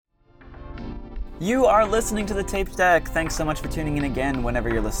You are listening to The Tape Deck. Thanks so much for tuning in again whenever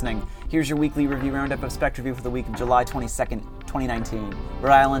you're listening. Here's your weekly review roundup of Spec Review for the week of July 22nd, 2019.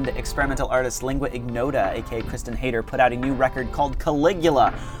 Rhode Island experimental artist Lingua Ignota, aka Kristen Hayter, put out a new record called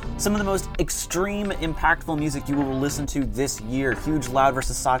Caligula. Some of the most extreme, impactful music you will listen to this year. Huge, loud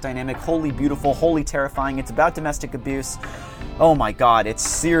versus soft dynamic, wholly beautiful, wholly terrifying. It's about domestic abuse. Oh my god, it's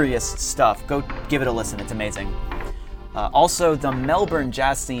serious stuff. Go give it a listen, it's amazing. Also, the Melbourne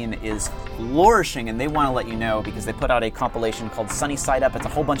jazz scene is flourishing, and they want to let you know because they put out a compilation called Sunny Side Up. It's a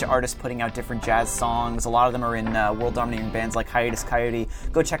whole bunch of artists putting out different jazz songs. A lot of them are in world-dominating bands like Hiatus Coyote.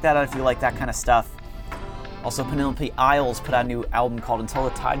 Go check that out if you like that kind of stuff. Also, Penelope Isles put out a new album called Until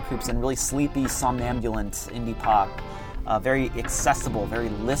the Tide Creeps, and really sleepy, somnambulent indie pop. Very accessible, very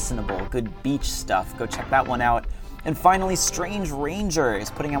listenable, good beach stuff. Go check that one out. And finally, Strange Ranger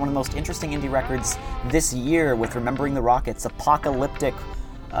is putting out one of the most interesting indie records this year with Remembering the Rockets, apocalyptic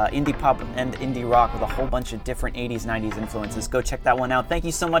indie pop and indie rock with a whole bunch of different 80s, 90s influences. Go check that one out. Thank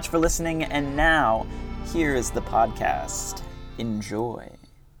you so much for listening, and now, here's the podcast. Enjoy.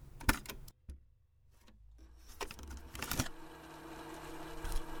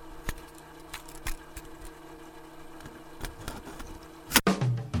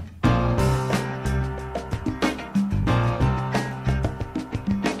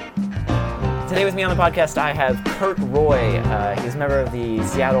 Today with me on the podcast, I have Kurt Roy. He's a member of the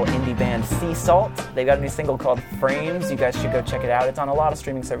Seattle indie band Sea Salt. They've got a new single called Frames. You guys should go check it out. It's on a lot of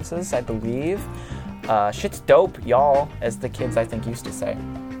streaming services, I believe. Shit's dope, y'all, as the kids, I think, used to say.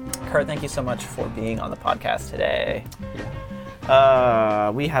 Kurt, thank you so much for being on the podcast today.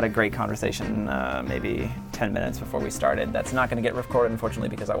 We had a great conversation maybe 10 minutes before we started. That's not going to get recorded, unfortunately,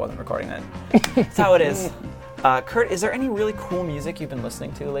 because I wasn't recording it. That's how it is. Kurt, is there any really cool music you've been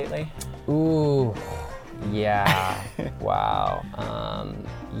listening to lately? Ooh, yeah. Wow.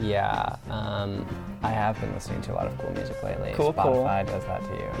 I have been listening to a lot of cool music lately. Cool. Spotify does that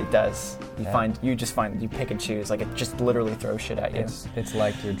to you. It does. You just find you pick and choose. Like, it just literally throws shit at you. It's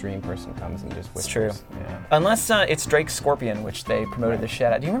like your dream person comes and just whispers. It's true. Yeah. Unless it's Drake's Scorpion, which they promoted the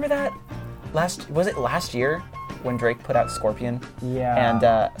shit out. Do you remember that? Was it last year when Drake put out Scorpion? Yeah. And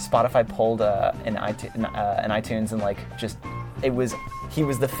Spotify pulled an iTunes and he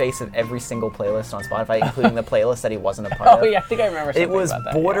was the face of every single playlist on Spotify, including the playlist that he wasn't a part of. Oh yeah, I think I remember something about that.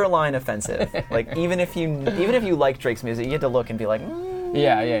 It was borderline offensive. Like, even if you like Drake's music, you had to look and be like,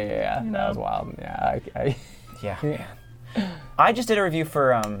 Yeah. You know? That was wild. Yeah. Yeah. I just did a review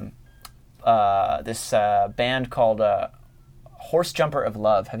for this band called Horse Jumper of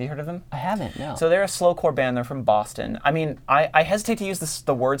Love. Have you heard of them? I haven't, no. So they're a slowcore band. They're from Boston. I mean, I hesitate to use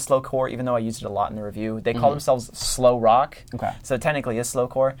the word slowcore, even though I used it a lot in the review. They call themselves slow rock. Okay. So technically it's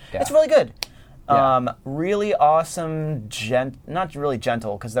slowcore. Yeah. It's really good. Yeah. Really awesome, not really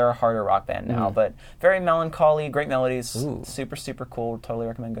gentle, because they're a harder rock band now, but very melancholy, great melodies. Ooh. Super, super cool. Totally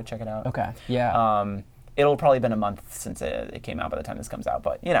recommend go check it out. Okay. Yeah. It'll probably been a month since it came out by the time this comes out,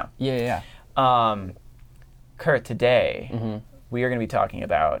 but, you know. Yeah. Kurt, today... we are going to be talking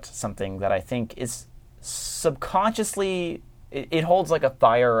about something that I think is subconsciously, it holds like a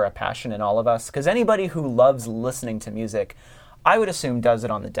fire or a passion in all of us, because anybody who loves listening to music, I would assume does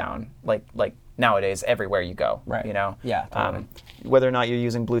it on the down, like nowadays everywhere you go, right? You know? Yeah, totally. Whether or not you're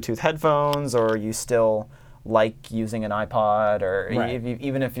using Bluetooth headphones or you still like using an iPod, or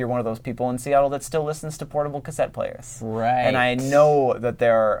even if you're one of those people in Seattle that still listens to portable cassette players. Right. And I know that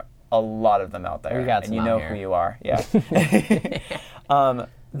there are a lot of them out there, we got and some you know here. Who you are. Yeah.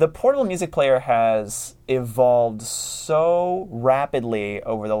 The portable music player has evolved so rapidly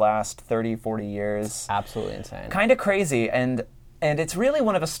over the last 30, 40 years. Absolutely insane. Kind of crazy, and it's really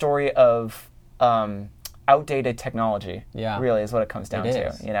one of a story of outdated technology. Yeah. Really is what it comes down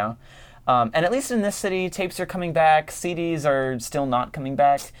to, you know? And at least in this city, tapes are coming back. CDs are still not coming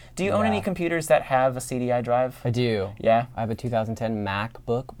back. Do you own any computers that have a CDI drive? I do. Yeah? I have a 2010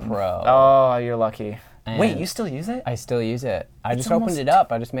 MacBook Pro. Oh, you're lucky. And wait, you still use it? I still use it. I just opened it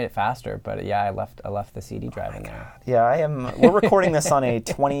up. I just made it faster. But yeah, I left the CD drive in there. Yeah, I am. We're recording this on a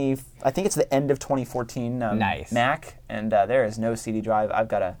I think it's the end of 2014 nice. Mac, and there is no CD drive. I've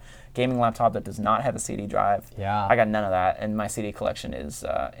got a gaming laptop that does not have a CD drive. Yeah. I got none of that, and my CD collection is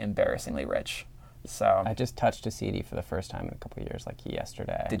embarrassingly rich. So I just touched a CD for the first time in a couple of years, like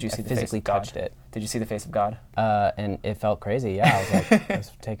yesterday. Did you see I physically touched it? Did you see the face of God? And it felt crazy. Yeah, I was like, it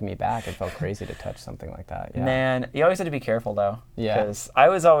was taking me back. It felt crazy to touch something like that. Yeah. Man, you always had to be careful though. Yeah. Because I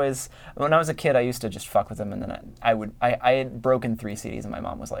was always, when I was a kid, I used to just fuck with them, and then I had broken 3 CDs, and my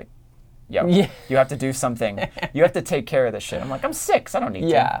mom was like, yo, you have to do something. You have to take care of this shit. I'm like, I'm 6. I don't need to.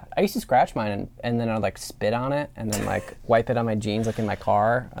 Yeah, I used to scratch mine and then I'd like spit on it and then like wipe it on my jeans like in my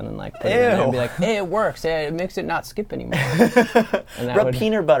car and then like put it in there and be like, hey, it works. Hey, it makes it not skip anymore. And that Rub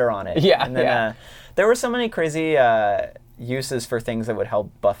peanut butter on it. Yeah, and then there were so many crazy uses for things that would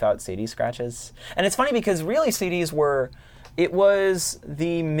help buff out CD scratches. And it's funny because really CDs were. It was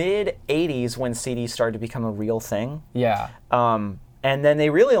the mid 80s when CDs started to become a real thing. Yeah. And then they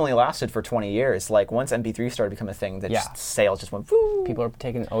really only lasted for 20 years. Like once MP3 started to become a thing, the sales just went woo. People are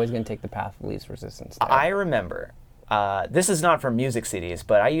always going to take the path of least resistance there. I remember, this is not for music CDs,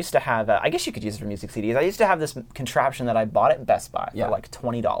 but I used to have, I guess you could use it for music CDs. I used to have this contraption that I bought at Best Buy for like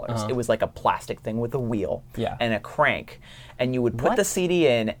 $20. It was like a plastic thing with a wheel and a crank. And you would put the CD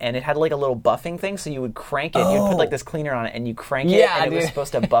in, and it had like a little buffing thing, so you would crank it, you'd put like this cleaner on it, and you crank it, and it was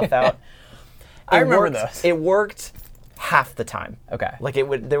supposed to buff out. I remember those. It worked half the time. Okay. Like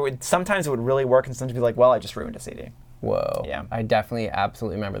sometimes it would really work, and sometimes you'd be like, well, I just ruined a CD. Whoa. Yeah. I definitely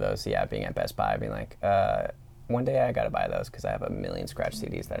absolutely remember those. Yeah, being at Best Buy, being like, one day I gotta buy those because I have a million scratch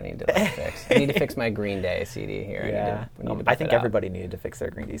CDs that I need to like, fix. I need to fix my Green Day CD here. Yeah. I think everybody needed to fix their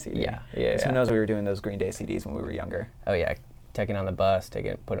Green Day CD. Yeah. Who knows, we were doing those Green Day CDs when we were younger. Oh yeah. Taking on the bus, put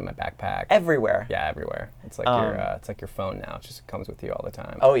it in my backpack. Everywhere. Yeah, everywhere. It's like it's like your phone now. It just comes with you all the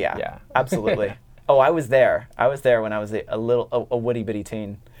time. Oh yeah. Yeah. Absolutely. Oh, I was there. I was there when I was a witty bitty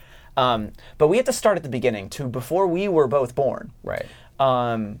teen. But we had to start at the beginning before we were both born. Right.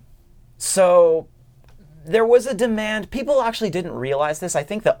 So there was a demand. People actually didn't realize this. I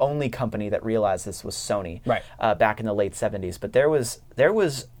think the only company that realized this was Sony. Right. Back in the late 70s. But there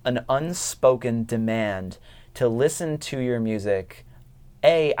was an unspoken demand to listen to your music,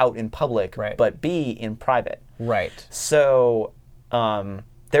 A, out in public, but B, in private. Right. So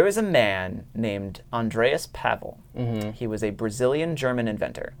there was a man named Andreas Pavel. Mm-hmm. He was a Brazilian-German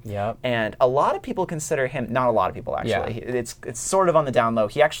inventor. Yep. And a lot of people consider him, not a lot of people actually, it's sort of on the down low.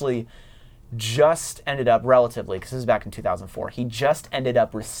 He actually just ended up relatively, because this is back in 2004, he just ended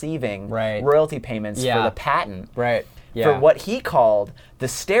up receiving royalty payments for the patent. Right. Yeah. For what he called the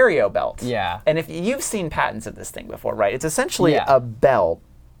stereo belt. Yeah. And if you've seen patents of this thing before, right? It's essentially a belt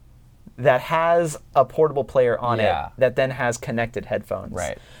that has a portable player on it that then has connected headphones.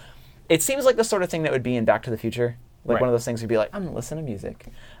 Right. It seems like the sort of thing that would be in Back to the Future. Like one of those things would be like, I'm going to listen to music.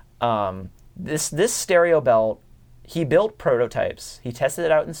 This stereo belt, he built prototypes. He tested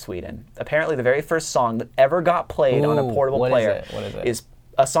it out in Sweden. Apparently the very first song that ever got played on a portable player What is it? is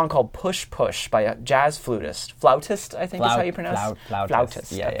a song called Push Push by a jazz flautist, I think is how you pronounce it.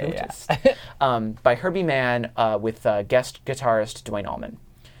 Flautist. Yeah. By Herbie Mann with guest guitarist Duane Allman.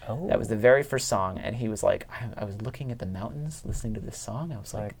 Oh. That was the very first song, and he was like, I was looking at the mountains, listening to this song. I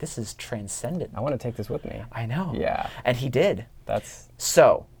was like, this is transcendent. I want to take this with me. I know. Yeah. And he did. That's...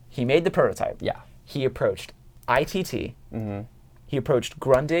 So, he made the prototype. Yeah. He approached ITT. Mm-hmm. He approached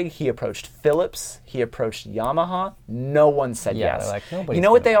Grundig. He approached Philips. He approached Yamaha. No one said yes. They're like, nobody's you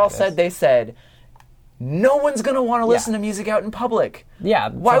know what they all this. said? They said, no one's going to want to listen to music out in public. Yeah.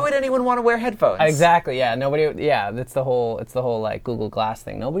 Why would anyone want to wear headphones? Exactly. Yeah. Nobody. Yeah. It's the whole like Google Glass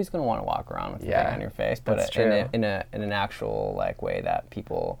thing. Nobody's going to want to walk around with the thing on your face, but in an actual like way that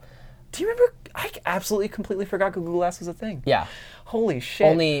people. Do you remember? I absolutely completely forgot Google Glass was a thing. Yeah. Holy shit.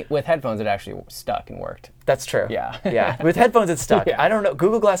 Only with headphones it actually stuck and worked. That's true. Yeah. Yeah. With headphones it stuck. I don't know.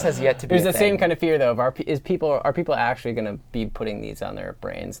 Google Glass has yet to be. There's the same kind of fear though. Are people actually going to be putting these on their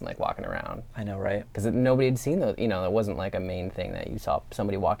brains and like walking around? I know, right? Because nobody had seen those. You know, it wasn't like a main thing that you saw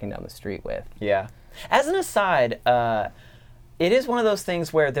somebody walking down the street with. Yeah. As an aside, it is one of those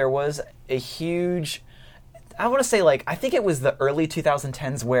things where there was a huge. I want to say I think it was the early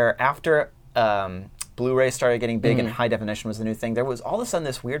 2010s where after Blu-ray started getting big and high definition was the new thing, there was all of a sudden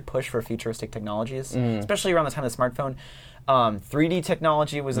this weird push for futuristic technologies, especially around the time of the smartphone. 3D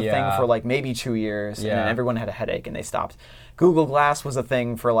technology was a thing for maybe 2 years, and then everyone had a headache and they stopped. Google Glass was a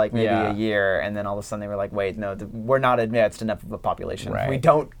thing for maybe a year, and then all of a sudden they were like, wait, no, we're not advanced enough of a population. Right. We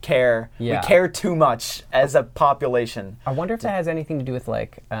don't care. We care too much as a population. I wonder if that has anything to do with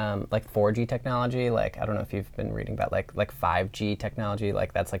 4G technology. I don't know if you've been reading about like 5G technology.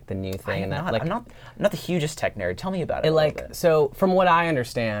 That's the new thing. I'm not the hugest tech nerd. Tell me about it. So from what I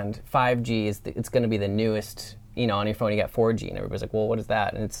understand, 5G it's going to be the newest. You know, on your phone you got 4G, and everybody's like, "Well, what is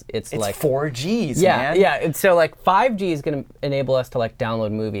that?" And it's like 4Gs, man. Yeah. And so 5G is going to enable us to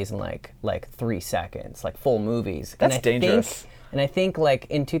download movies in like 3 seconds, full movies. That's dangerous. And I think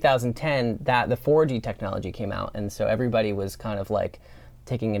in 2010 that the 4G technology came out, and so everybody was kind of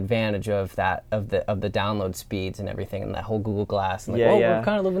taking advantage of that of the download speeds and everything, and that whole Google Glass, and we're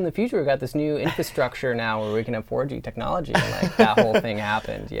kind of living the future. We got this new infrastructure now where we can have 4G technology, and like that whole thing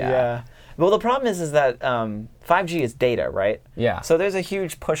happened. Yeah. Well, the problem is that 5G is data, right? Yeah. So there's a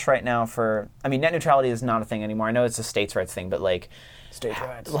huge push right now for. I mean, net neutrality is not a thing anymore. I know it's a states' rights thing, but like states'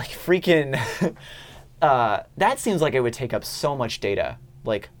 rights, like freaking. That seems like it would take up so much data,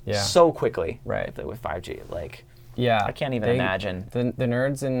 like so quickly, right? With 5G, like. Yeah, I can't even imagine. The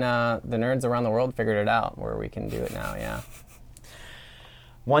nerds and the nerds around the world figured it out where we can do it now. Yeah.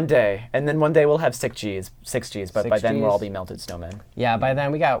 One day, and then one day we'll have 6Gs, but by then we'll all be melted snowmen. Yeah, by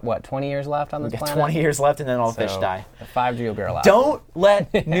then we got 20 years left on this planet? 20 years left, and then all fish die. The 5G will be our last. Don't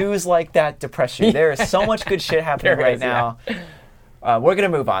let news like that depress you. There is so much good shit happening right now. Yeah. We're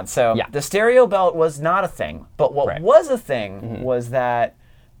going to move on. So the stereo belt was not a thing, but what was a thing was that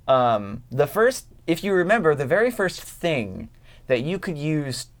the first, if you remember, the very first thing that you could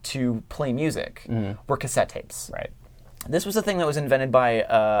use to play music were cassette tapes. Right. This was a thing that was invented by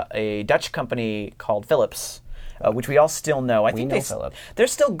a Dutch company called Philips, which we all still know. I think Philips. They're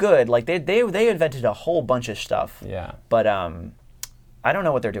still good. Like they invented a whole bunch of stuff. Yeah. But I don't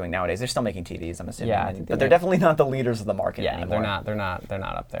know what they're doing nowadays. They're still making TVs, I'm assuming. Yeah, but they're definitely not the leaders of the market anymore. They're not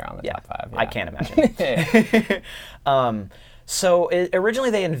up there on the top 5. Yeah. I can't imagine. So originally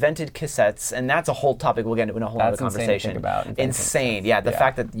they invented cassettes, and that's a whole topic we'll get into in a whole other conversation. Insane, yeah. The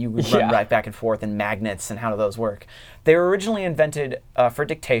fact that you would run right back and forth and magnets and how do those work. They were originally invented for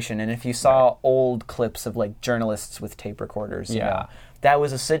dictation, and if you saw old clips of like journalists with tape recorders, you know, that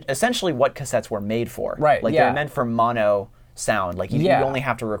was essentially what cassettes were made for. Right. Like they're meant for mono sound. Like you only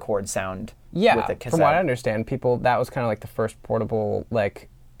have to record sound with a cassette. From what I understand, that was kind of like the first portable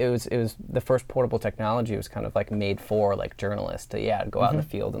It was the first portable technology. It was kind of like made for like journalists to go out in the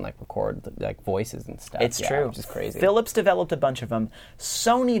field and like record like voices and stuff. It's true, which is crazy. Philips developed a bunch of them.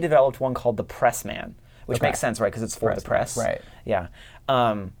 Sony developed one called the Pressman, which makes sense, right? Because it's for the press, right? Yeah.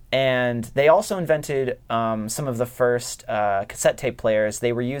 And they also invented some of the first cassette tape players.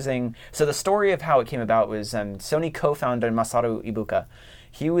 They were using. So the story of how it came about was Sony co-founder Masaru Ibuka.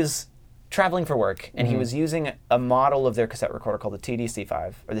 He was traveling for work, and he was using a model of their cassette recorder called the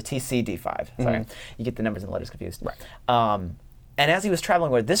TDC5, or the TCD5. Sorry, you get the numbers and the letters confused. Right. And as he was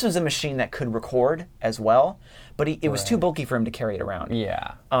traveling with, this was a machine that could record as well, but it was too bulky for him to carry it around.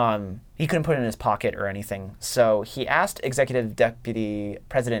 Yeah. He couldn't put it in his pocket or anything, so he asked executive deputy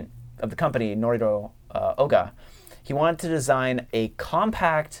president of the company, Norihiro Oga. He wanted to design a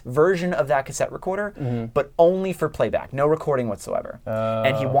compact version of that cassette recorder, but only for playback, no recording whatsoever.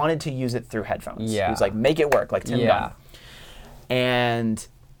 And he wanted to use it through headphones. Yeah. He was like, make it work, like Tim Gunn. And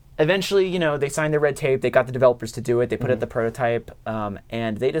eventually, they signed the red tape. They got the developers to do it. They put out the prototype,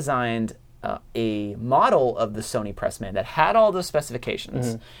 and they designed a model of the Sony Pressman that had all those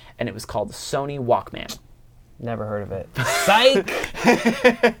specifications, and it was called the Sony Walkman. Never heard of it.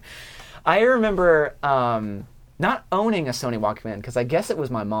 Psych! I remember not owning a Sony Walkman, because I guess it was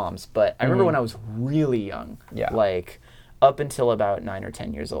my mom's, but I remember when I was really young, like up until about 9 or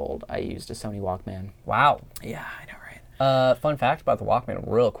 10 years old, I used a Sony Walkman. Wow. Yeah, I know, right? Fun fact about the Walkman,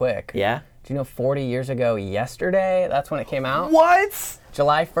 real quick. Yeah? Do you know 40 years ago yesterday, that's when it came out? What?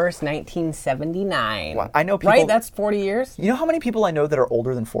 July 1st, 1979. Wow. I know people... Right? That's 40 years? You know how many people I know that are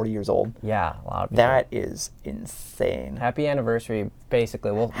older than 40 years old? Yeah, a lot of people. That is insane. Happy anniversary,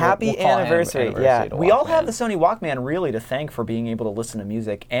 basically. Happy anniversary, yeah. We all have the Sony Walkman really to thank for being able to listen to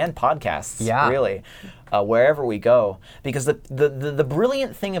music and podcasts, really, wherever we go. Because the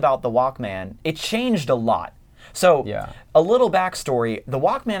brilliant thing about the Walkman, it changed a lot. So, a little backstory, the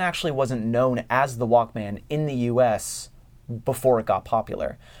Walkman actually wasn't known as the Walkman in the U.S. before it got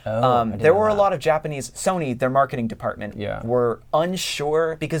popular. There were a lot of Sony, their marketing department, were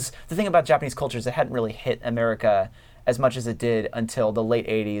unsure, because the thing about Japanese culture is it hadn't really hit America as much as it did until the late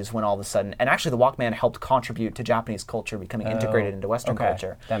 80s, when all of a sudden, and actually the Walkman helped contribute to Japanese culture becoming integrated into Western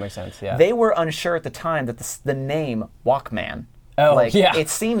culture. That makes sense, yeah. They were unsure at the time that the name Walkman, it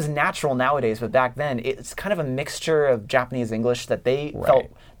seems natural nowadays, but back then it's kind of a mixture of Japanese English that they felt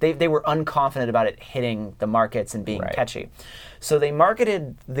they were unconfident about it hitting the markets and being catchy. So they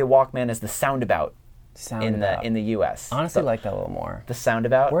marketed the Walkman as the Soundabout in the US. Honestly, like that a little more. The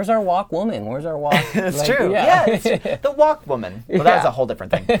Soundabout. Where's our Walk Woman? Where's our Walk? It's true. Yeah, it's the Walk Woman. Well, that was a whole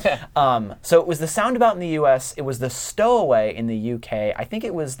different thing. So it was the Soundabout in the US. It was the Stowaway in the UK. I think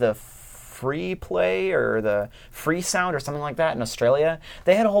it was the Free Play or the Free Sound or something like that in Australia.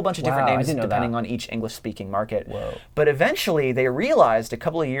 They had a whole bunch of different names depending on each English-speaking market. Whoa. But eventually they realized a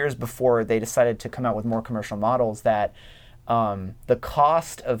couple of years before they decided to come out with more commercial models that the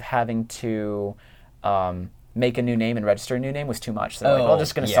cost of having to make a new name and register a new name was too much. So they're like, well, I'm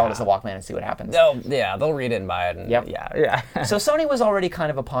just going to sell it as a Walkman and see what happens. Oh, yeah, they'll read it and buy it. And Yep. Yeah. So Sony was already kind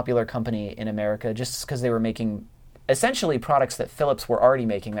of a popular company in America just because they were making essentially products that Philips were already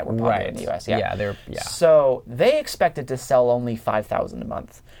making that were popular in the US. Yeah. So they expected to sell only 5,000 a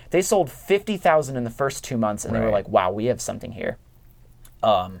month. They sold 50,000 in the first 2 months, and they were like, wow, we have something here.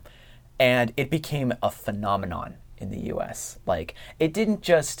 And it became a phenomenon in the US. Like, it didn't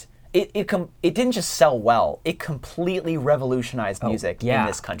just... It didn't just sell well. It completely revolutionized music in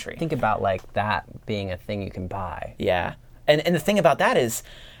this country. Think about like that being a thing you can buy. Yeah. And the thing about that is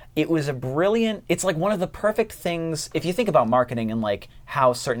it was a brilliant, it's like one of the perfect things, if you think about marketing and like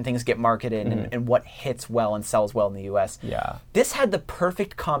how certain things get marketed and what hits well and sells well in the US. Yeah. This had the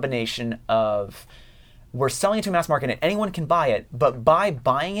perfect combination of we're selling it to mass market and anyone can buy it, but by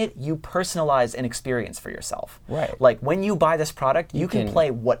buying it, you personalize an experience for yourself. Right. Like when you buy this product, you can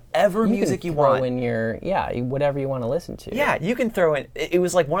play whatever music you want. You can throw in whatever you want to listen to. Yeah, you can throw in, it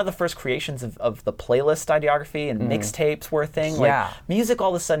was like one of the first creations of the playlist ideography and mixtapes were a thing. Yeah. Like music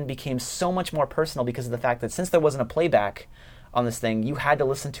all of a sudden became so much more personal because of the fact that since there wasn't a playback on this thing, you had to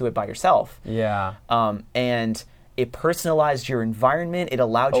listen to it by yourself. Yeah. And it personalized your environment. It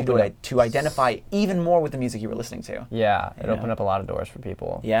allowed you to identify even more with the music you were listening to. Yeah, it opened up a lot of doors for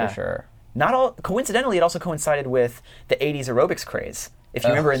people, for sure. Not all coincidentally, it also coincided with the 80s aerobics craze. If you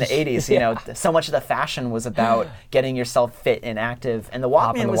remember in the 80s, you know, so much of the fashion was about getting yourself fit and active, and the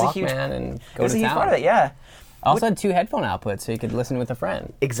Walkman was a huge part of it. Yeah. Also had 2 headphone outputs, so you could listen with a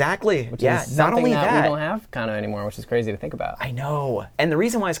friend. Exactly. Which is not only that we don't have kind of anymore, which is crazy to think about. I know. And the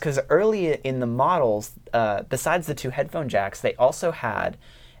reason why is because early in the models, besides the 2 headphone jacks, they also had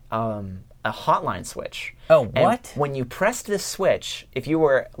a hotline switch. Oh, what? And when you pressed this switch, if you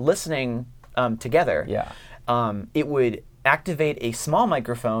were listening together, it would activate a small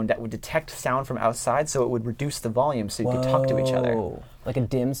microphone that would detect sound from outside, so it would reduce the volume so you could talk to each other. Like a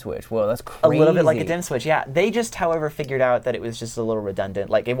dim switch. Whoa, that's crazy. A little bit like a dim switch, yeah. They just, however, figured out that it was just a little redundant.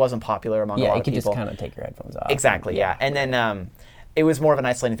 Like, it wasn't popular among a lot of people. Yeah, you could just kind of take your headphones off. Exactly, yeah. And then it was more of an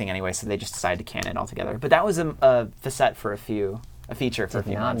isolating thing anyway, so they just decided to can it altogether. But that was a facet for a feature for a few months. I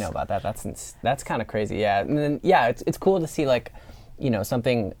did not know about that. That's kind of crazy, yeah. And then, it's cool to see, like, you know,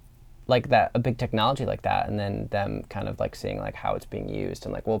 something like that, a big technology like that, and then them kind of like seeing like how it's being used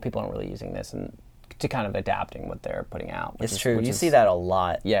and like, well, people aren't really using this, and to kind of adapting what they're putting out. It's true. You see that a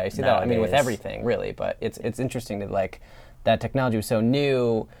lot. Yeah, you see that. I mean, with everything really, but it's interesting that like that technology was so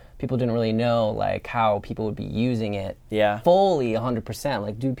new. People didn't really know like how people would be using it fully 100%.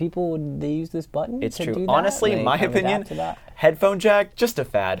 Like, would they use this button? It's to true. Do that? Honestly, in my opinion, headphone jack, just a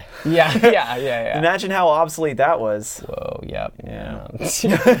fad. Yeah. Imagine how obsolete that was. Whoa, yep. Yeah.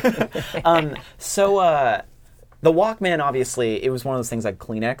 So the Walkman, obviously, it was one of those things like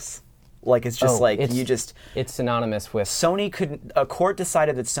Kleenex. Like, it's just It's synonymous with... A court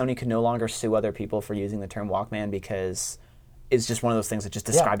decided that Sony could no longer sue other people for using the term Walkman because it's just one of those things that just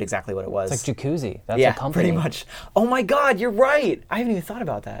described exactly what it was. It's like Jacuzzi. That's a company. Pretty much. Oh my God, you're right. I haven't even thought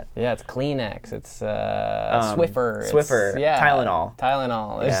about that. Yeah, it's Kleenex. It's Swiffer. Swiffer.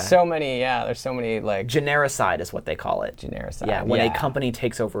 Tylenol. There's so many. Yeah, there's so many like... Genericide is what they call it. Genericide. Yeah, when a company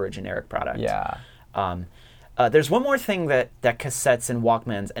takes over a generic product. Yeah. There's one more thing that cassettes and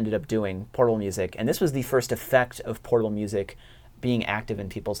Walkmans ended up doing, portable music, and this was the first effect of portable music being active in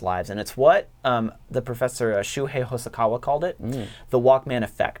people's lives, and it's what the professor Shuhei Hosokawa called it, the Walkman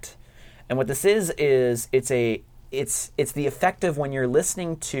effect. And what this is it's the effect of when you're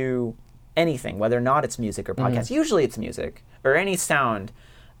listening to anything, whether or not it's music or podcast. Usually it's music or any sound.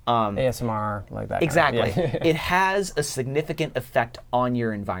 ASMR, like that. Exactly. It has a significant effect on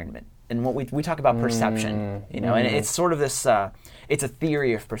your environment. And what we talk about perception, you know, and it's sort of this, it's a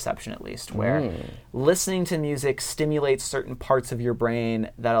theory of perception at least, where listening to music stimulates certain parts of your brain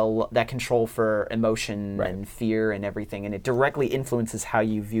that control for emotion and fear and everything, and it directly influences how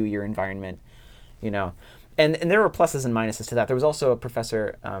you view your environment, you know. And there were pluses and minuses to that. There was also a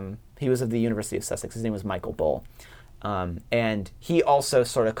professor, he was of the University of Sussex, his name was Michael Bull. And he also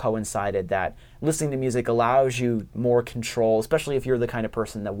sort of coincided that listening to music allows you more control, especially if you're the kind of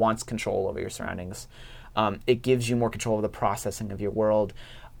person that wants control over your surroundings. It gives you more control of the processing of your world.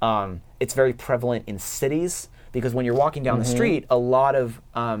 It's very prevalent in cities because when you're walking down the street, there's a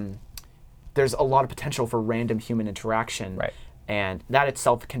lot of potential for random human interaction. Right. And that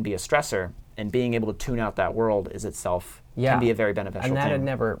itself can be a stressor. And being able to tune out that world is itself can be a very beneficial thing. And that had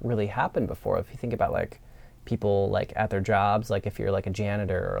never really happened before. If you think about like people like at their jobs, like if you're like a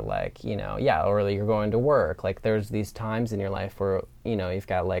janitor or like, you know, or you're going to work, like there's these times in your life where, you know, you've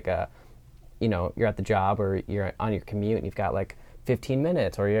got like you're at the job or you're on your commute and you've got like 15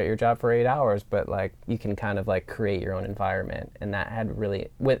 minutes, or you're at your job for 8 hours, but like you can kind of like create your own environment, and that had really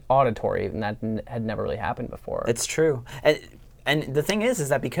with auditory, and that had never really happened before. It's true. And the thing is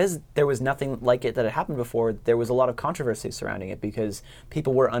that because there was nothing like it that had happened before, there was a lot of controversy surrounding it because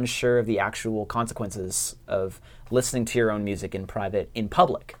people were unsure of the actual consequences of listening to your own music in private, in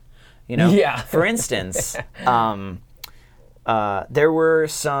public. You know? Yeah. For instance, there were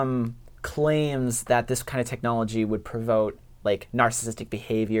some claims that this kind of technology would promote like narcissistic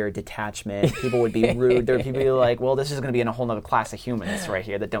behavior, detachment. People would be rude. There were people who were like, well, this is going to be in a whole other class of humans right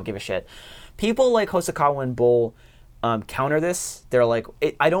here that don't give a shit. People like Hosokawa and Bull counter this. They're like,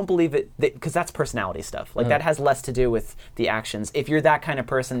 I don't believe it, because that's personality stuff. Like that has less to do with the actions. If you're that kind of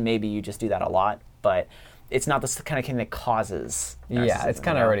person, maybe you just do that a lot, but it's not the kind of thing that causes narcissism. Yeah, it's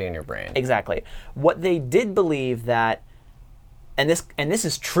kind of already in your brain. Exactly. What they did believe that, and this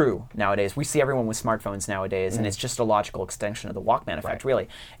is true nowadays, we see everyone with smartphones nowadays, and it's just a logical extension of the Walkman effect, really,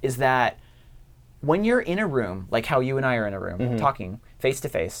 is that when you're in a room, like how you and I are in a room, talking face to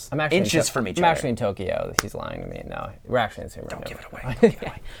face, inches from each other. I'm actually in Tokyo. He's lying to me. No, we're actually in the same room. Don't give it away. Don't give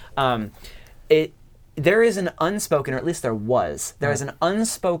it away. There is an unspoken, or at least there is an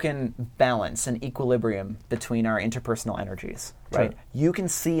unspoken balance and equilibrium between our interpersonal energies, right? Sure. You can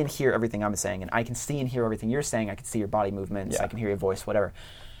see and hear everything I'm saying, and I can see and hear everything you're saying. I can see your body movements. I can hear your voice, whatever.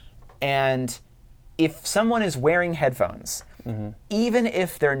 And if someone is wearing headphones, even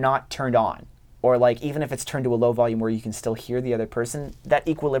if they're not turned on, or like even if it's turned to a low volume where you can still hear the other person, that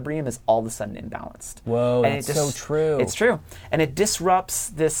equilibrium is all of a sudden imbalanced. Whoa, and that's so true. It's true. And it disrupts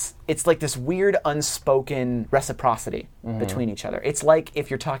this, it's like this weird unspoken reciprocity between each other. It's like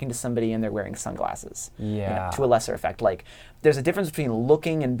if you're talking to somebody and they're wearing sunglasses. Yeah. To a lesser effect. Like there's a difference between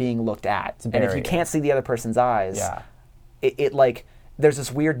looking and being looked at. And if you can't see the other person's eyes, it like, there's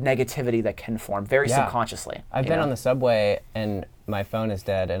this weird negativity that can form very subconsciously. I've been on the subway and my phone is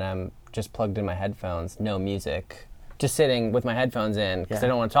dead and I'm just plugged in my headphones, no music, just sitting with my headphones in because I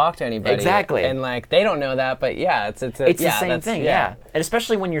don't want to talk to anybody. Exactly. And like they don't know that, but it's the same thing. Yeah. And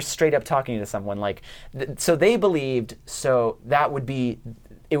especially when you're straight up talking to someone, like so they believed, so that would be,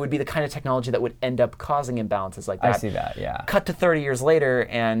 it would be the kind of technology that would end up causing imbalances like that. I see that, yeah. Cut to 30 years later,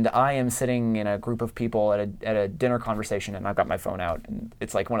 and I am sitting in a group of people at a dinner conversation, and I've got my phone out, and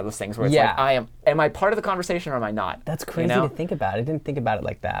it's like one of those things where it's like, am I part of the conversation or am I not? That's crazy to think about. I didn't think about it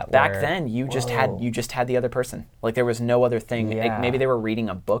like that. Back then, you just had the other person. Like there was no other thing. Yeah. Like, maybe they were reading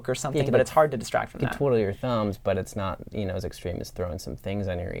a book or something, but it's hard to distract from you that. can twiddle your thumbs, but it's not as extreme as throwing some things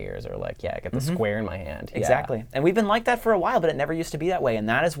on your ears or like, I got the square in my hand. Exactly. Yeah. And we've been like that for a while, but it never used to be that way, and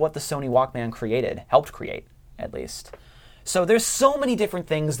that is what the Sony Walkman helped create, at least. So there's so many different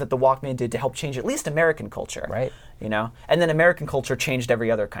things that the Walkman did to help change at least American culture. Right. And then American culture changed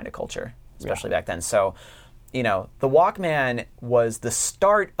every other kind of culture, especially back then. So, the Walkman was the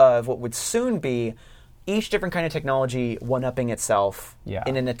start of what would soon be each different kind of technology one-upping itself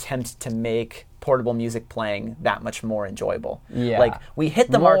in an attempt to make portable music playing that much more enjoyable. Yeah. Like, we hit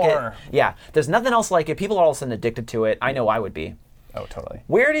the market. Yeah. There's nothing else like it. People are all of a sudden addicted to it. I know I would be. Oh, totally.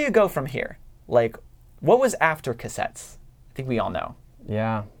 Where do you go from here? Like, what was after cassettes? I think we all know.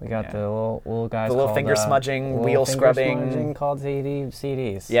 Yeah, we got the little guys. The little called, finger smudging, wheel scrubbing. Called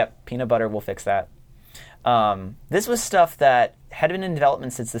CDs. Yep, peanut butter will fix that. This was stuff that had been in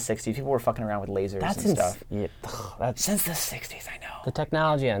development since the 60s. People were fucking around with lasers and stuff. Since the 60s, I know. The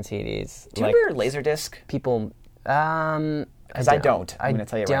technology on CDs. Do you remember Laserdisc? People... Because I don't. I'm going to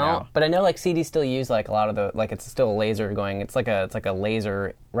tell you right now. But I know like CDs still use like a lot of the it's still a laser going. It's like a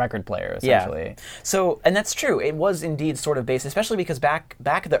laser record player essentially. Yeah. So, and that's true. It was indeed sort of based, especially because back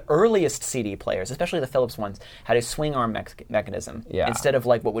the earliest CD players, especially the Philips ones, had a swing arm mechanism instead of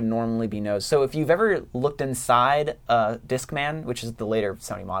like what would normally be nose. So if you've ever looked inside a Discman, which is the later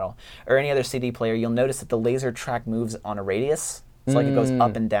Sony model, or any other CD player, you'll notice that the laser track moves on a radius. It's like it goes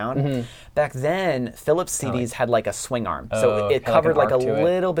up and down. Mm-hmm. Back then, Philips CDs had like a swing arm. So it covered like a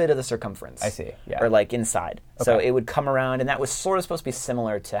little bit of the circumference. I see, yeah. Or like inside. Okay. So it would come around, and that was sort of supposed to be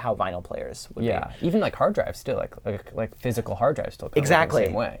similar to how vinyl players would be. Yeah, even like hard drives too, like physical hard drives still come the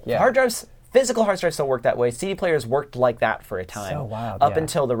same way. Yeah. Physical hard drives still work that way. CD players worked like that for a time. So wild, up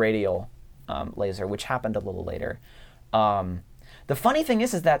until the radial laser, which happened a little later. The funny thing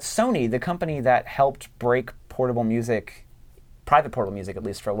is that Sony, the company that helped break portable music, private portable music at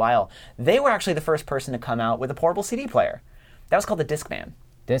least for a while, they were actually the first person to come out with a portable CD player. That was called the Discman.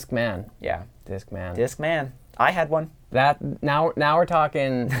 Discman. Yeah. Discman. Discman. I had one. That now we're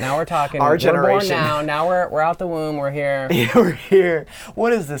talking. Our generation. We're born now we're out the womb. We're here. Yeah, we're here.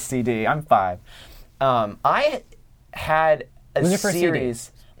 What is this CD? I'm 5. I had a What's your first series.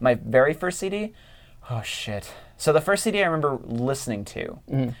 CD? My very first CD. Oh shit. So the first CD I remember listening to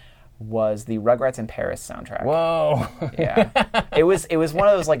was the Rugrats in Paris soundtrack. Whoa. Yeah. It was one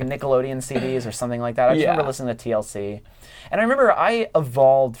of those like Nickelodeon CDs or something like that. I just Yeah. remember listening to TLC. And I remember I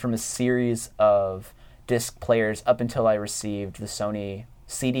evolved from a series of disc players up until I received the Sony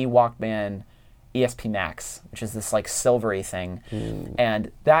CD Walkman ESP Max, which is this like silvery thing. And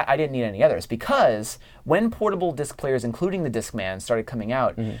that I didn't need any others because when portable disc players, including the Discman, started coming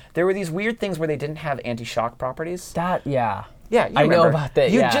out, there were these weird things where they didn't have anti-shock properties. Yeah. Yeah, you I know remember. about that,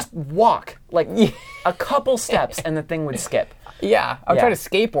 You'd yeah. just walk like a couple steps and the thing would skip. Yeah, I would Yeah. try to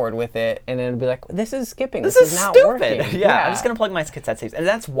skateboard with it, and it'd be like, "This is skipping. This is is not stupid. working." Yeah, I'm just gonna plug my cassette tapes, and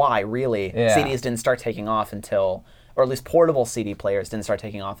that's why really Yeah. CDs didn't start taking off until, or at least portable CD players didn't start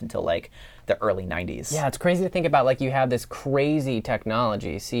taking off until like the early '90s. Yeah, it's crazy to think about. Like, you have this crazy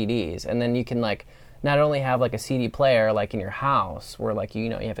technology, CDs, and then you can like not only have like a CD player like in your house, where like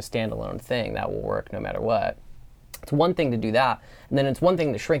you have a standalone thing that will work no matter what. It's one thing to do that, and then it's one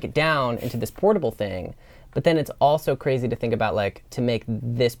thing to shrink it down into this portable thing. But then it's also crazy to think about, like, to make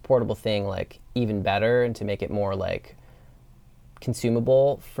this portable thing, like, even better and to make it more, like,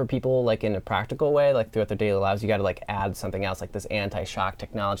 consumable for people, like, in a practical way, like, throughout their daily lives. You got to, like, add something else, like this anti-shock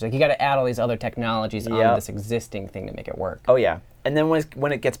technology. Like, you got to add all these other technologies on Yep. this existing thing to make it work. Oh yeah. And then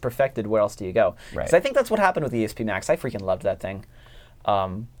when it gets perfected, where else do you go? Right. Because I think that's what happened with the ESP Max. I freaking loved that thing.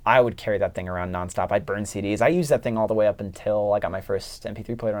 I would carry that thing around nonstop. I'd burn CDs. I used that thing all the way up until I got my first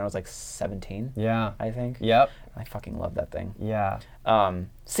MP3 player when I was like 17. Yeah. I think. Yep. I fucking love that thing. Yeah.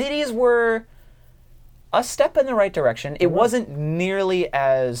 CDs were a step in the right direction. It wasn't nearly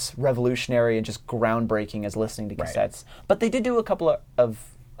as revolutionary and just groundbreaking as listening to cassettes, but they did do a couple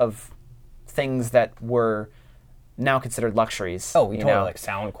of things that were now considered luxuries. Oh, you totally. know? Like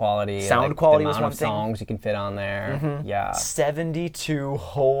sound quality. Sound like, quality the was amount one of thing. songs you can fit on there. Yeah. 72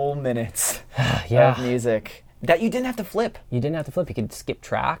 whole minutes Yeah. of music that you didn't have to flip. You didn't have to flip. You could skip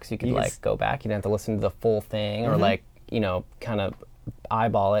tracks. You could You could like go back. You didn't have to listen to the full thing or like, kind of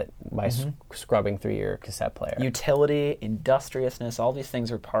eyeball it by scrubbing through your cassette player. Utility, industriousness, all these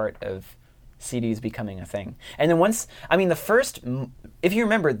things are part of CDs becoming a thing. And then the first, if you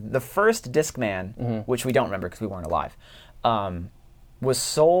remember, the first Discman, which we don't remember because we weren't alive, was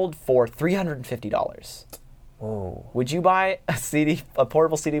sold for $350. Whoa. Would you buy a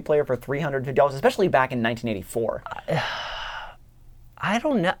portable CD player for $350, especially back in 1984? I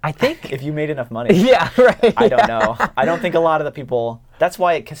don't know. I think. If you made enough money. Yeah, right. I don't know. I don't think a lot of the people. That's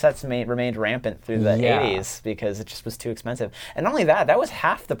why cassettes remained rampant through the Yeah. 80s, because it just was too expensive. And not only that was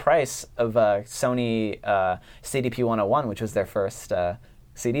half the price of Sony CDP 101, which was their first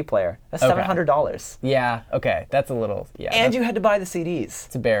CD player. That's Okay. $700. Yeah. Okay. That's a little. Yeah. And that's- you had to buy the CDs.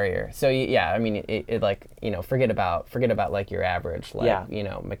 It's a barrier. So yeah, I mean, it like forget about like your average like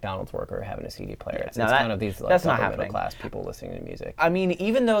McDonald's worker having a CD player. It's No, kind of these like that's not upper happening. middle class people listening to music. I mean,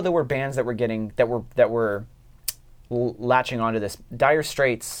 even though there were bands that were latching onto this, Dire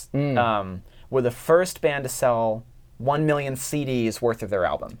Straits were the first band to sell 1 million CDs worth of their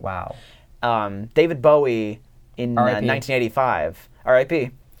album. Wow. David Bowie in R.I.P. 1985,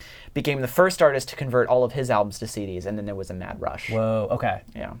 R.I.P., became the first artist to convert all of his albums to CDs, and then there was a mad rush. Whoa. Okay.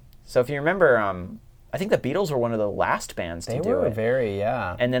 Yeah. So if you remember, I think the Beatles were one of the last bands to They do were it. very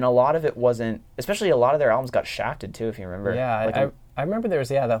And then a lot of it wasn't, especially a lot of their albums got shafted too, if you remember. Yeah, Like I remember there was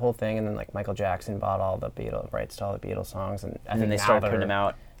that whole thing, and then like Michael Jackson bought all the Beatles rights to all the Beatles songs, and I and think then they now started they're- putting them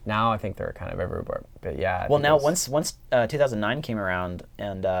out. Now I think they're kind of everywhere, but yeah. I Well, think now it was- once 2009 came around,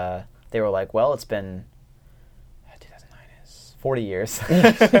 and they were like, well, it's been 2009 is 40 years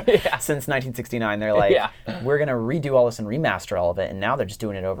since 1969. They're like, Yeah. we're gonna redo all this and remaster all of it, and now they're just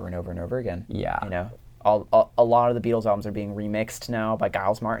doing it over and over and over again. Yeah. You know, a lot of the Beatles albums are being remixed now by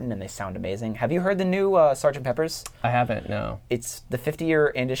Giles Martin, and they sound amazing. Have you heard the new Sgt. Pepper's? I haven't. No. It's the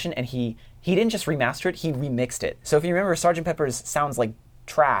 50-year edition, and he didn't just remaster it, he remixed it. So if you remember, Sgt. Pepper's sounds like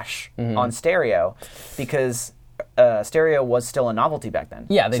trash on stereo, because stereo was still a novelty back then.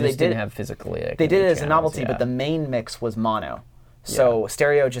 Yeah, they So just didn't have physically. Like, They did it any as a channels, novelty, yeah. but the main mix was mono. So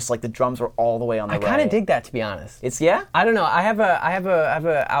stereo, just like the drums were all the way on the I right. kind of dig that, to be honest. It's yeah. I don't know. I have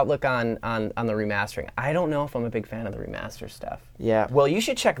a outlook on the remastering. I don't know if I'm a big fan of the remaster stuff. Yeah. Well, you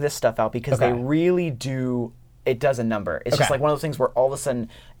should check this stuff out because they Okay. really do. It does a number. It's just Okay. like one of those things where all of a sudden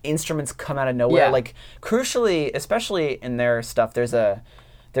instruments come out of nowhere. Yeah. Like crucially, especially in their stuff, there's a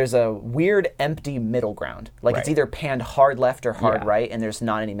weird empty middle ground. Like it's Right. either panned hard left or hard Yeah. right, and there's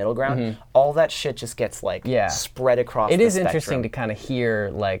not any middle ground. All that shit just gets like Yeah. spread across. It the is spectrum. interesting to kind of hear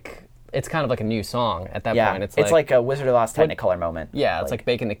like it's kind of like a new song at that Yeah, point. it's like a Wizard of Oz Technicolor moment. yeah, it's like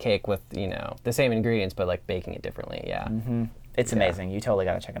baking the cake with the same ingredients but like baking it differently. Yeah. It's amazing. You totally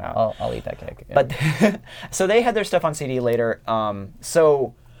got to check it out. I'll eat that cake. Yeah. But so they had their stuff on CD later.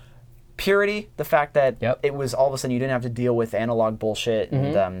 So purity, the fact that it was all of a sudden you didn't have to deal with analog bullshit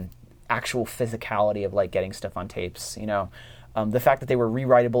and actual physicality of like getting stuff on tapes. You know, the fact that they were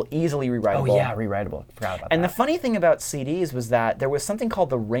rewritable, easily rewritable. Oh yeah, rewritable. Forgot about and that. the funny thing about CDs was that there was something called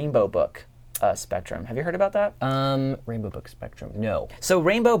the Rainbow Book Spectrum. Have you heard about that? Rainbow Book Spectrum. No. So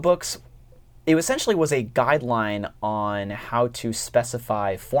Rainbow Books, it essentially was a guideline on how to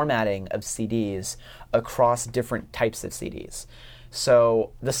specify formatting of CDs across different types of CDs.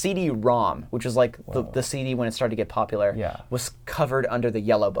 So the CD-ROM, which was like the CD when it started to get popular, was covered under the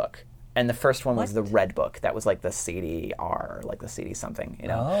Yellow Book. And the first one was the Red Book. That was like the CD-R, like the CD something, you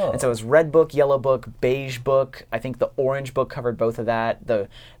know? Oh. And so it was Red Book, Yellow Book, Beige Book. I think the Orange Book covered both of that. The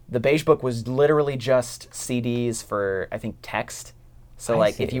Beige Book was literally just CDs for, I think, text. So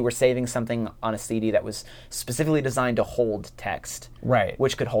like if you were saving something on a CD that was specifically designed to hold text, Right.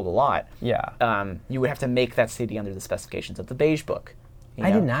 which could hold a lot, you would have to make that CD under the specifications of the Beige Book. You know?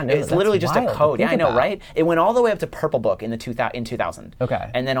 I did not know. It's That's literally just wild a to code. Yeah, think I know, about. right? It went all the way up to Purple Book in 2000.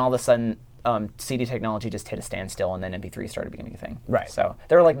 Okay. And then all of a sudden, CD technology just hit a standstill, and then MP3 started becoming a thing. Right. So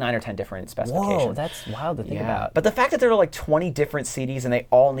there were like 9 or 10 different specifications. Whoa, that's wild to think about. But the fact that there were like 20 different CDs and they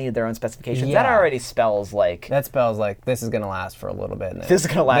all needed their own specifications, that Yeah. already spells like... That spells like this is going to last for a little bit. And then, This is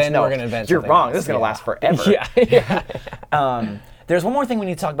going to last. Then No, we're gonna invent you're something wrong. else. This is going to last forever. Yeah. There's one more thing we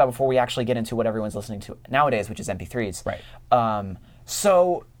need to talk about before we actually get into what everyone's listening to nowadays, which is MP3s. Right.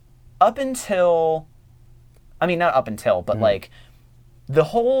 So up until, I mean, not up until, but like the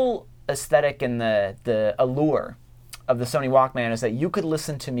whole aesthetic and the allure of the Sony Walkman is that you could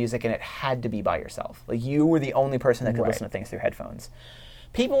listen to music and it had to be by yourself. Like you were the only person that could listen to things through headphones.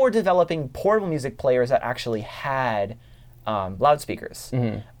 People were developing portable music players that actually had loudspeakers,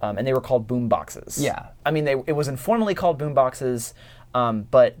 and they were called boom boxes. Yeah. I mean, it was informally called boom boxes,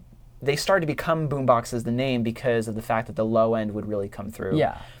 but they started to become boom boxes, the name, because of the fact that the low end would really come through.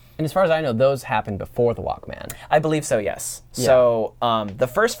 Yeah. And as far as I know, those happened before the Walkman. I believe so, yes. Yeah. So the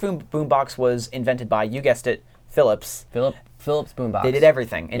first boom box was invented by, you guessed it, Philips. Philips boombox. They did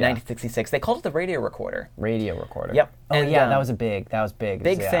everything in 1966. They called it the radio recorder. Radio recorder. Yep. Oh And, yeah, that was big.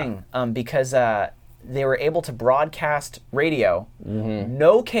 Big thing, because they were able to broadcast radio,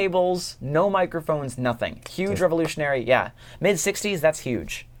 no cables, no microphones, nothing. Huge revolutionary, Mid 60s, that's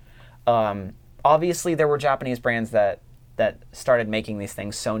huge. Obviously, there were Japanese brands that started making these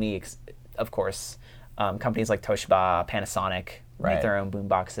things. Sony, of course, companies like Toshiba, Panasonic make their own boom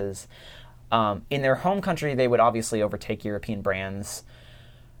boxes. In their home country, they would obviously overtake European brands.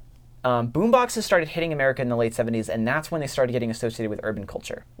 Boomboxes started hitting America in the late 70s, and that's when they started getting associated with urban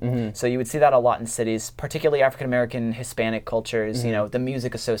culture. So you would see that a lot in cities, particularly African-American, Hispanic cultures, you know, the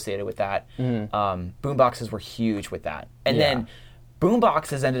music associated with that. Boomboxes were huge with that. And then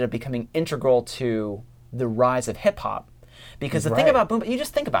boomboxes ended up becoming integral to the rise of hip-hop. Because the thing about boom, you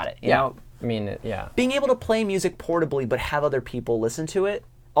just think about it, you know? I mean, Being able to play music portably but have other people listen to it,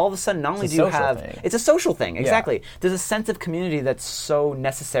 all of a sudden, not only It's a do you social have... thing. It's a social thing, exactly. There's a sense of community that's so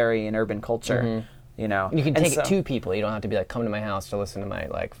necessary in urban culture, you know? You can And take so- it to people. You don't have to be like, come to my house to listen to my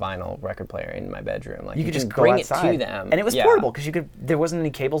like vinyl record player in my bedroom. Like You could just go bring outside. it to them, And it was portable, because there wasn't any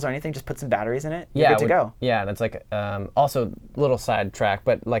cables or anything, just put some batteries in it, you're good to go. Yeah, and it's like also little side track,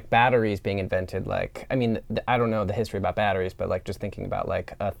 but like batteries being invented. Like, I mean, I don't know the history about batteries, but like just thinking about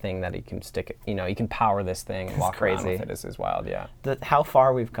like a thing that you can stick, you know, you can power this thing and walk around crazy. with it is wild. Yeah. How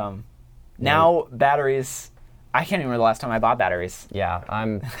far we've come. Now, batteries... I can't even remember the last time I bought batteries. Yeah,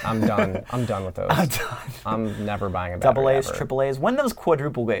 I'm done. I'm done with those. I'm done. I'm never buying a battery. Double A's, ever. triple A's. When are those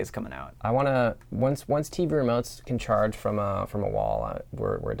quadruple A's coming out? I want to once TV remotes can charge from a wall,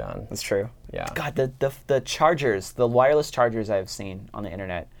 we're done. That's true. Yeah. God, the chargers, the wireless chargers I've seen on the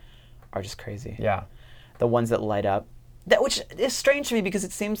internet are just crazy. Yeah. The ones that light up. Which is strange to me, because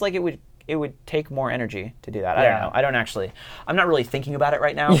it seems like it would take more energy to do that. I don't know. I don't actually. I'm not really thinking about it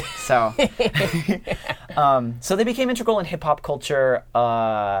right now. So, so they became integral in hip hop culture.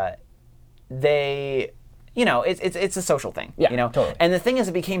 They, you know, it's a social thing. Yeah, you know. totally. And the thing is,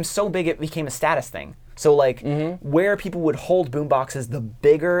 it became so big, it became a status thing. So like, where people would hold boomboxes, the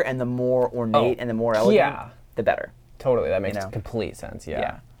bigger and the more ornate and the more elegant, the better. Totally, that makes You know? complete sense.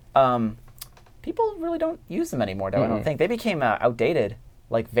 Yeah. People really don't use them anymore, though. I don't think they became outdated,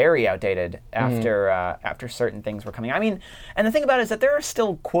 like very outdated after certain things were coming. I mean, and the thing about it is that there are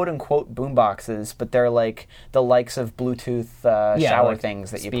still quote unquote boom boxes, but they're like the likes of Bluetooth shower like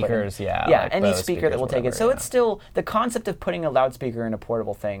things that speakers, you put in. like any Bose speaker that speakers, will take it. whatever, So it's still the concept of putting a loudspeaker in a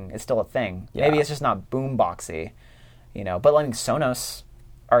portable thing is still a thing. Yeah. Maybe it's just not boom boxy, you know. But like Sonos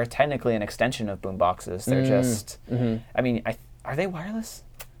are technically an extension of boom boxes. They're just. I mean, Are they wireless?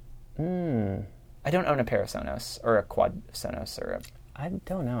 Hmm. I don't own a pair of Sonos or a quad Sonos or a... I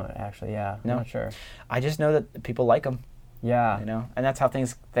don't know, actually, yeah. No? I'm not sure. I just know that people like them, Yeah. you know, and that's how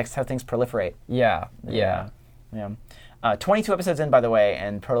things proliferate. Yeah. Yeah. Yeah. 22 episodes in, by the way,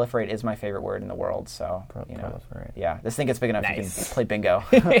 and proliferate is my favorite word in the world. So, you know, Proliferate. yeah, this thing gets big enough you Nice. can play bingo.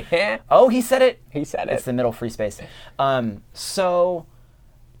 Oh, he said it. He said It's it. the middle free space. So,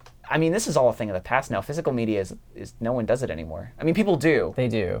 I mean, this is all a thing of the past now. Physical media is no one does it anymore. I mean, people do. They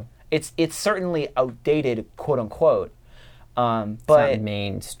do. It's certainly outdated, quote unquote. But It's not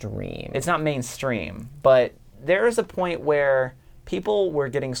mainstream. it's not mainstream. But there is a point where people were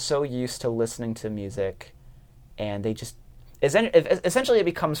getting so used to listening to music, and they just essentially it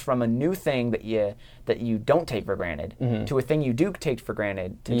becomes from a new thing that you don't take for granted to a thing you do take for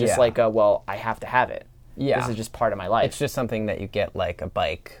granted to just Yeah. like well, I have to have it. Yeah. This is just part of my life. It's just something that you get, like a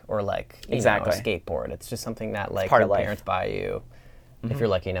bike or like Exactly. a skateboard. It's just something that like part your of life. parents buy you. If you're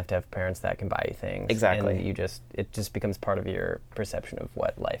lucky enough to have parents that can buy you things. Exactly. And it just becomes part of your perception of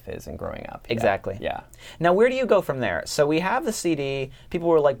what life is and growing up. Yeah. Exactly. Yeah. Now, where do you go from there? So we have the CD. People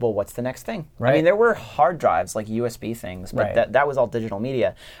were like, well, what's the next thing? I Right. mean, there were hard drives, like USB things, but Right. that was all digital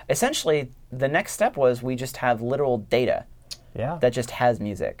media. Essentially, the next step was we just have literal data Yeah. that just has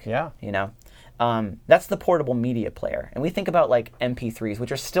music. Yeah. You know? That's the portable media player. And we think about like MP3s,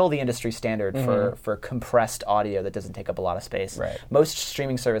 which are still the industry standard for compressed audio that doesn't take up a lot of space. Right. Most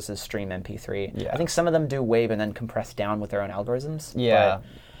streaming services stream MP3. Yeah. I think some of them do WAV and then compress down with their own algorithms. Yeah.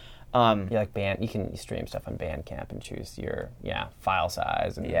 But, Yeah, like you can stream stuff on Bandcamp and choose your file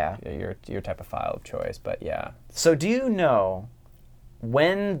size and Yeah. your type of file of choice. But yeah. So do you know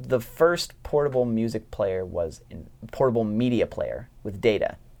when the first portable music player portable media player with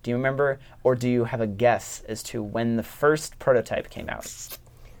data? Do you remember, or do you have a guess as to when the first prototype came out?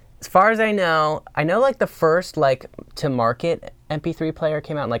 As far as I know like the first like to market MP3 player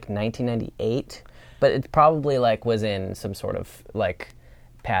came out in like 1998, but it probably like was in some sort of like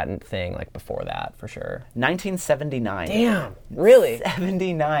patent thing like before that for sure. 1979. Damn, really?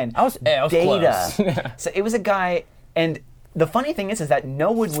 79. I was data. close. So it was a guy, and the funny thing is that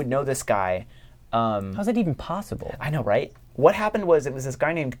no one would know this guy. How's that even possible? I know, right? What happened was it was this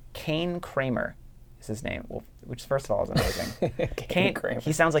guy named Kane Kramer, is his name, which first of all is amazing. Kane Kramer.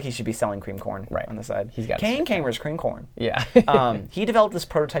 He sounds like he should be selling cream corn Right. on the side. He's got Kane Kramer's cream corn. Yeah. He developed this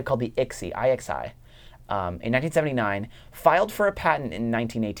prototype called the IXI, IXI, in 1979, filed for a patent in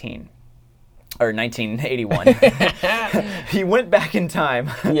 1918. Or 1981. He went back in time,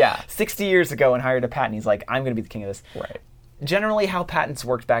 Yeah. 60 years ago, and hired a patent. He's like, I'm going to be the king of this. Right. Generally, how patents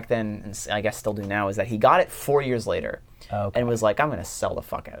worked back then, and I guess still do now, is that he got it 4 years later Okay. and was like, I'm going to sell the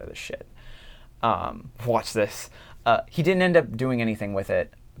fuck out of this shit. Watch this. He didn't end up doing anything with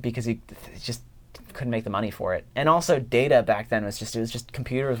it because he just couldn't make the money for it. And also, data back then was just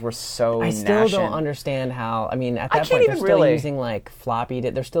computers were so I still nascent. don't understand how. I mean, at I that can't point, they're even still really- using like floppy.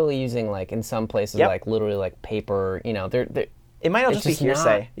 They're still using like in some places Yep. like literally like paper. You know, they're It might all It's just be just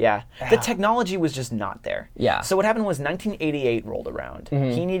hearsay. not- Yeah. The technology was just not there. Yeah. So what happened was 1988 rolled around.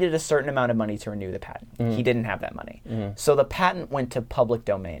 He needed a certain amount of money to renew the patent. He didn't have that money. So the patent went to public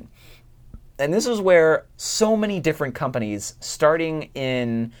domain. And this is where so many different companies, starting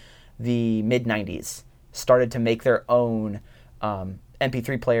in the mid-90s, started to make their own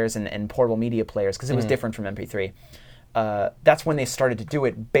MP3 players and portable media players because it was different from MP3. That's when they started to do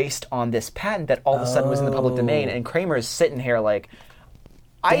it based on this patent that all of a sudden was in the public domain. And Kramer's sitting here like,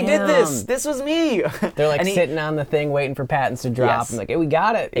 I did this. Damn. This was me. They're like And he- sitting on the thing waiting for patents to drop. Yes. And like, hey, we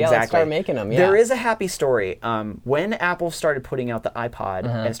got it. Yeah, let's start making them. Yeah. There is a happy story. When Apple started putting out the iPod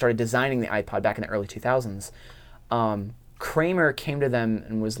and started designing the iPod back in the early 2000s, Kramer came to them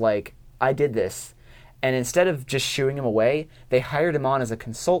and was like, I did this. And instead of just shooing him away, they hired him on as a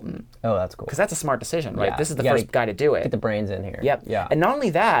consultant. Oh, that's cool. Because that's a smart decision, right? Yeah, This is the you gotta first guy to do it. Get the brains in here. Yep. Yeah. And not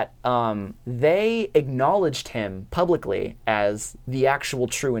only that, they acknowledged him publicly as the actual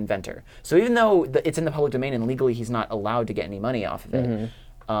true inventor. So even though it's in the public domain and legally he's not allowed to get any money off of it,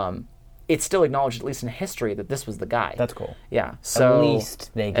 it's still acknowledged, at least in history, that this was the guy. That's cool. Yeah. So At least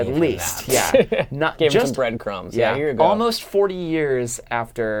they gave at him least, that. yeah. Not Gave him just some breadcrumbs. yeah. Here you go. Almost 40 years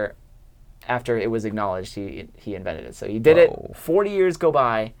after it was acknowledged, he invented it. So he did Whoa. it. 40 years go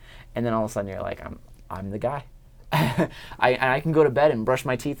by, and then all of a sudden you're like, I'm the guy. I can go to bed and brush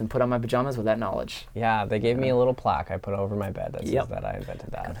my teeth and put on my pajamas with that knowledge. Yeah, they gave me a little plaque I put over my bed that says Yep. that I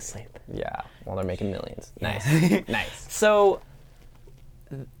invented that. Go to sleep. Yeah, while they're making millions. Nice. Nice. So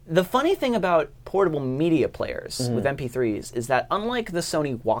the funny thing about portable media players with MP3s is that unlike the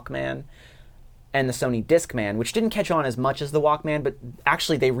Sony Walkman, and the Sony Discman, which didn't catch on as much as the Walkman, but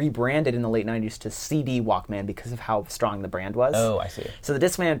actually they rebranded in the late 90s to CD Walkman because of how strong the brand was. Oh, I see. So the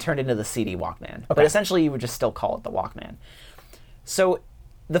Discman turned into the CD Walkman. But essentially you would just still call it the Walkman. So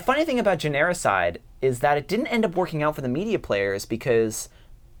the funny thing about Genericide is that it didn't end up working out for the media players because,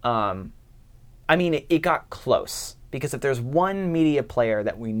 it got close. Because if there's one media player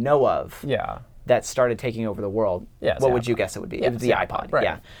that we know of that started taking over the world, what would you guess it would be? Yeah, it was the iPod.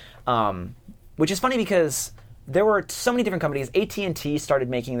 Right. Yeah. Which is funny because there were so many different companies. AT&T started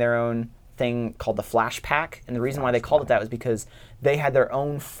making their own thing called the Flash Pack, and the reason why they called it that was because they had their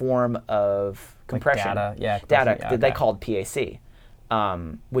own form of compression. Data. They called PAC.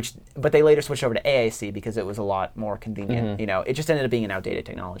 But they later switched over to AAC because it was a lot more convenient. It just ended up being an outdated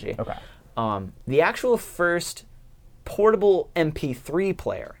technology. Okay. The actual first portable MP3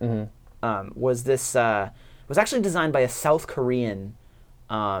 player was actually designed by a South Korean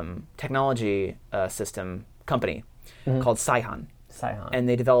technology system company called Saihan. And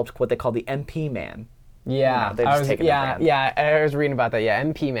they developed what they call the MP Man. Yeah, they just taken the brand. I was reading about that. Yeah,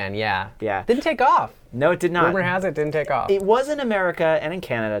 MP Man. Yeah. Didn't take off. No, it did not. Rumor has it didn't take off. It was in America and in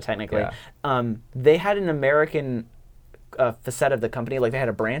Canada, technically. Yeah. They had an American facet of the company, like they had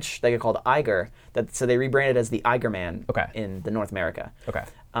a branch they called Iger. So they rebranded as the Iger Man in the North America. Okay.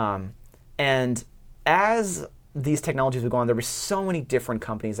 And as these technologies would go on, there were so many different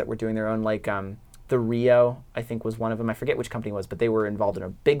companies that were doing their own, like the Rio, I think, was one of them. I forget which company it was, but they were involved in a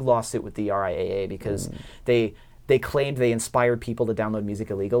big lawsuit with the RIAA because they claimed they inspired people to download music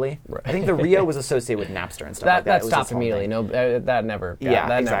illegally. Right. I think the Rio was associated with Napster and stuff like that. That stopped immediately. No, that never.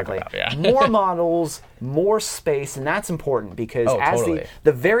 Exactly. Never came out, More models, more space, and that's important because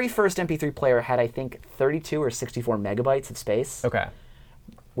the very first MP3 player had, I think, 32 or 64 megabytes of space. Okay.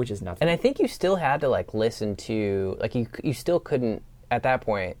 Which is nothing. And I think you still had to listen to you still couldn't at that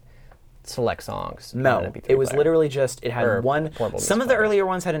point select songs. No, it was literally just it had one. Some of the player. earlier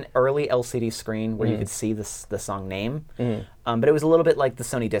ones had an early LCD screen where you could see the song name, but it was a little bit like the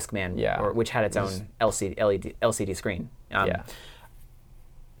Sony Discman, which had its own LCD screen.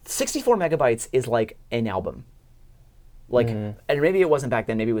 64 megabytes is like an album. And maybe it wasn't back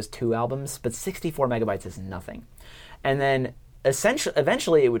then. Maybe it was 2 albums, but 64 megabytes is nothing. And then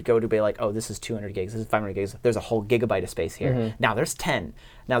eventually it would go to be like, oh, this is 200 gigs, this is 500 gigs. There's a whole gigabyte of space here. Now there's 10.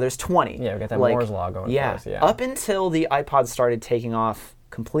 Now there's 20. Yeah, we got that Moore's law going for us. Yeah. Up until the iPod started taking off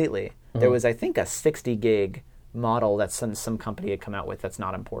completely, there was, I think, a 60 gig model that some company had come out with that's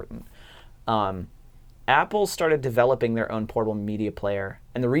not important. Apple started developing their own portable media player,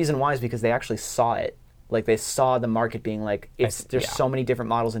 and the reason why is because they actually saw it. Like, they saw the market being like, there's so many different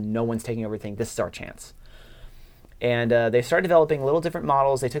models and no one's taking everything. This is our chance. And they started developing little different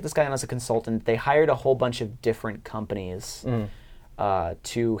models. They took this guy on as a consultant. They hired a whole bunch of different companies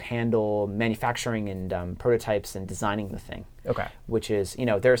to handle manufacturing and prototypes and designing the thing. Okay. Which is,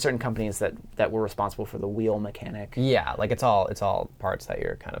 there are certain companies that were responsible for the wheel mechanic. Yeah, like it's all parts that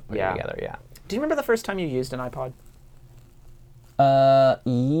you're kind of putting together. Yeah. Do you remember the first time you used an iPod?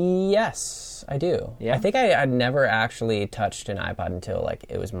 Yes, I do. Yeah? I think I'd never actually touched an iPod until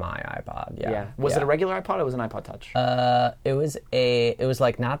it was my iPod. Yeah. Was it a regular iPod or was it an iPod Touch? It was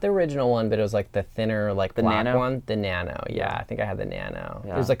not the original one, but it was the thinner the black Nano? one. The Nano. Yeah, I think I had the Nano.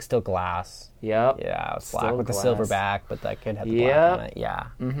 Yeah. It was still glass. Yep. Yeah, it was black Still with glass. the silver back, but that kid had the black on it. Yeah.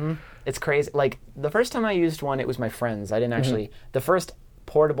 Mm-hmm. It's crazy. The first time I used one, it was my friend's. I didn't actually. The first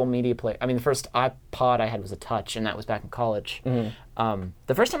portable media player. I mean, the first iPod I had was a Touch, and that was back in college.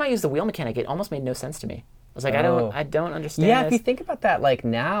 The first time I used the wheel mechanic, it almost made no sense to me. I was like, I don't understand. Yeah, this. if you think about that,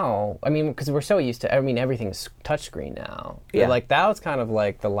 now, I mean, because we're so used to, everything's touchscreen now. Yeah. But, that was kind of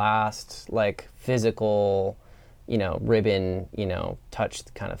the last physical, ribbon,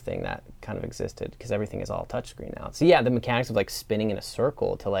 touch kind of thing that kind of existed because everything is all touchscreen now. So yeah, the mechanics of spinning in a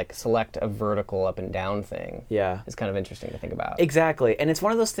circle to select a vertical up and down thing. Yeah, is kind of interesting to think about. Exactly, and it's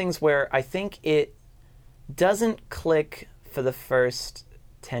one of those things where I think it doesn't click for the first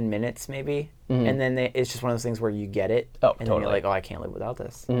 10 minutes maybe, and then it's just one of those things where you get it, and totally. then you're like, oh, I can't live without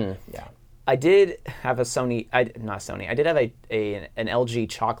this. Yeah, I did have a Sony. I did have an LG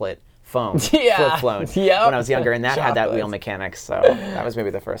chocolate phone, flip phone, when I was younger, and that had that wheel mechanic, so that was maybe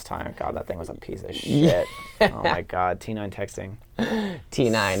the first time. God, that thing was a piece of shit. Oh my God, T9 texting.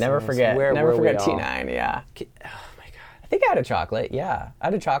 T9, never forget. Never forget T9, yeah. Oh my God. I think I had a chocolate, yeah. I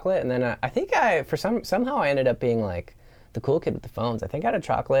had a chocolate, and then I think somehow I ended up being the cool kid with the phones. I think I had a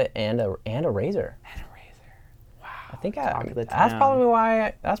chocolate and a Razor. And a Razor. Wow. I think Talk of the that's town. probably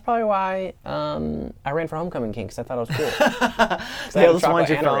why I ran for Homecoming King, because I thought it was cool. So I They had a just want chocolate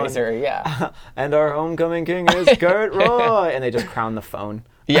your and a phone. razor, yeah. And our homecoming king is Kurt Roy. And they just crown the phone.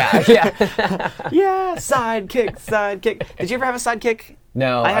 Yeah. Yeah, sidekick. Did you ever have a sidekick?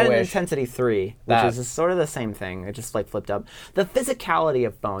 No, I had I an wish. Intensity 3, which is sort of the same thing. It just like flipped up. The physicality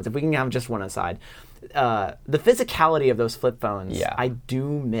of phones, if we can have just one aside, the physicality of those flip phones, Yeah. I do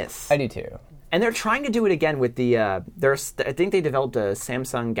miss. I do too. And they're trying to do it again with the. I think they developed a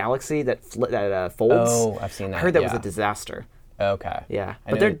Samsung Galaxy that folds. Oh, I've seen that, I heard that was yeah. a disaster. Okay. Yeah,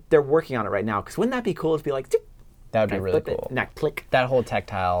 I but know they're working on it right now. Because wouldn't that be cool to be like, "Tick," that would be and I really flip it, cool. and I click. That whole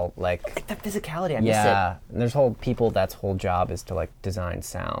tactile, like, That physicality, I miss yeah. it. And there's whole people that's whole job is to like design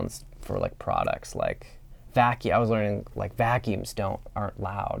sounds for like products, like vacuum. I was learning like vacuums aren't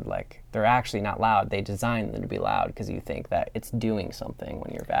loud. Like they're actually not loud. They design them to be loud because you think that it's doing something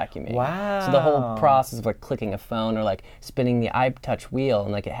when you're vacuuming. Wow. So the whole process of like clicking a phone or like spinning the iTouch wheel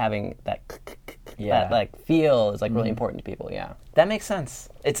and like it having that Yeah. that like feel is like really important to people. Yeah. That makes sense.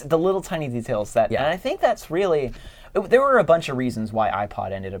 It's the little tiny details that, Yeah. and I think that's really. There were a bunch of reasons why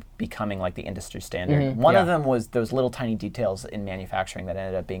iPod ended up becoming like the industry standard. One of yeah. them was those little tiny details in manufacturing that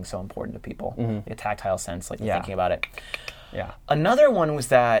ended up being so important to people. Like a tactile sense, like Yeah. thinking about it. Yeah. Another one was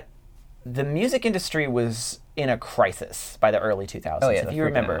that the music industry was in a crisis by the early 2000s. Oh, yeah, If they're you freaking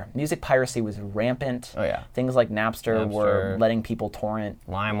remember, out. music piracy was rampant. Oh, yeah. Things like Napster were Napster. letting people torrent.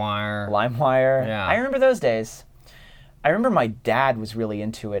 LimeWire. LimeWire. Yeah. I remember those days. I remember my dad was really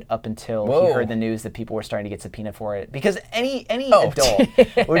into it up until he Whoa. heard the news that people were starting to get subpoenaed for it. Because any Oh.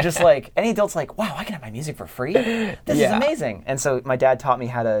 adult were just like, any adult's like, wow, I can have my music for free? This is Yeah. amazing. And so my dad taught me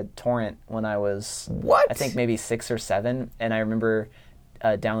how to torrent when I was, What? I think maybe 6 or 7. And I remember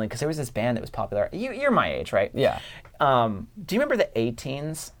downloading, because there was this band that was popular. You're my age, right? Yeah. Do you remember the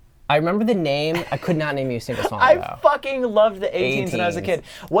A-Teens? I remember the name. I could not name you a single song. I though. fucking loved the A-Teens when I was a A-Teens.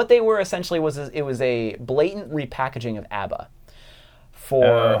 kid. What they were essentially was it was a blatant repackaging of ABBA. For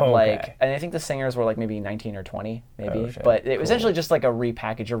Oh, okay. like, and I think the singers were like maybe 19 or 20, maybe. Oh, shit. But it was Cool. essentially just like a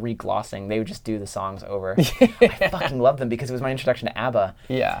repackage, a reglossing. They would just do the songs over. I fucking loved them because it was my introduction to ABBA.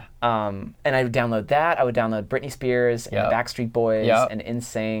 Yeah. And I would download that. I would download Britney Spears and Yep. the Backstreet Boys Yep. and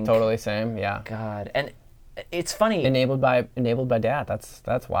NSYNC. Totally same. Yeah. God, and it's funny. Enabled by dad.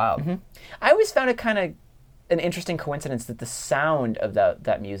 That's wild. I always found it kind of an interesting coincidence that the sound of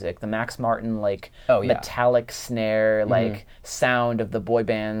that music, the Max Martin like Oh, yeah. metallic snare like sound of the boy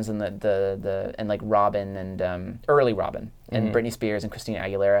bands and the and like Robin and early Robin and Britney Spears and Christina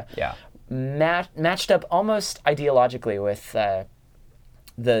Aguilera, Yeah. matched up almost ideologically with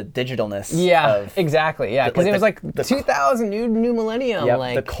the digitalness. Yeah. of, Exactly. Yeah. Because like it was the- like the- 2000 new millennium. Yep,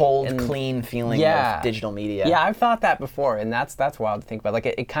 like the cold, and- clean feeling Yeah. of digital media. Yeah, I've thought that before, and that's wild to think about. Like,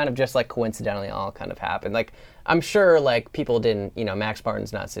 it kind of just like coincidentally all kind of happened. Like, I'm sure like people didn't, Max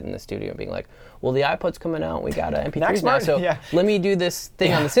Martin's not sitting in the studio being like, well, the iPod's coming out, we got MP3s Max now, Martin, so yeah. let me do this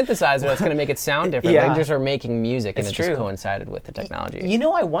thing on the synthesizer that's going to make it sound different. Yeah. They just are making music, and It's it just true. coincided with the technology. You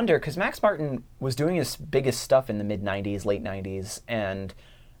know, I wonder, because Max Martin was doing his biggest stuff in the mid-'90s, late '90s, and,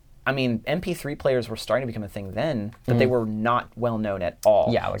 I mean, MP3 players were starting to become a thing then, but they were not well-known at all.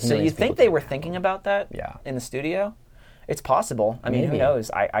 Yeah, like so millions you of people think they didn't were have thinking about that Yeah. in the studio? It's possible. I mean, who Maybe. knows?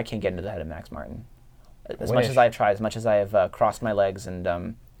 I can't get into the head of Max Martin. As much Wish. as I've tried, as much as I have crossed my legs and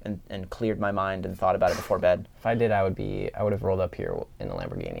cleared my mind and thought about it before bed. If I did, I would have rolled up here in a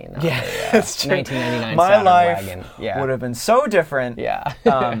Lamborghini. And not Yeah, a, that's true. 1999 My Saturn life wagon. Yeah. would have been so different. Yeah.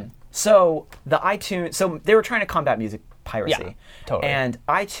 So the iTunes, so they were trying to combat music piracy. Yeah, totally. And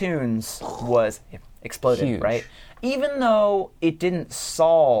iTunes was exploded, Huge. right? Even though it didn't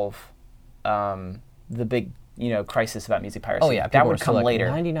solve the big, crisis about music piracy. Oh yeah, that people would were still come like, later.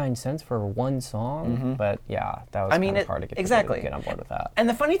 99 cents for one song, but yeah, that was I mean, kind of hard to get people exactly. to get on board with that. And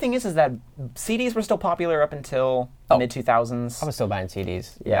the funny thing is that CDs were still popular up until the mid 2000s. I was still buying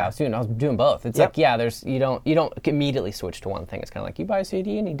CDs. Yeah. I was doing both. It's Yep. like, yeah, you don't immediately switch to one thing. It's kind of like you buy a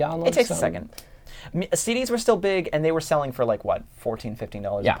CD and you download. It takes a something. second. CDs were still big, and they were selling for like what, $14,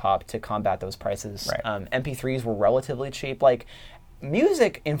 $15 Yeah. a pop to combat those prices. Right. MP3s were relatively cheap. Like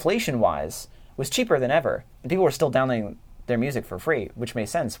music, inflation-wise, was cheaper than ever. And people were still downloading their music for free, which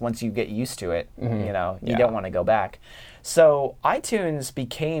makes sense once you get used to it. You Yeah. don't want to go back. So iTunes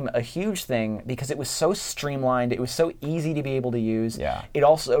became a huge thing because it was so streamlined. It was so easy to be able to use. Yeah. It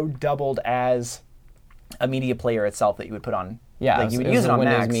also doubled as a media player itself that you would put on. Yeah, like you would it use was it a on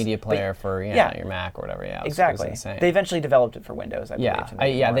Windows Macs, media but- player for yeah. your Mac or whatever. Yeah, it was Exactly. insane. They eventually developed it for Windows, I believe. Yeah, to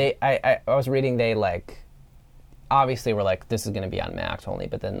make it more- I was reading they like, obviously were like, this is going to be on Macs only,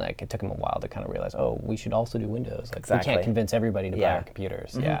 but then like it took them a while to kind of realize, oh, we should also do Windows. Like we can't convince everybody to buy our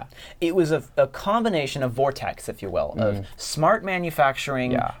computers. Yeah. It was a combination of vortex, if you will, of smart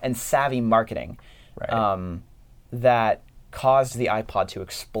manufacturing and savvy marketing that caused the iPod to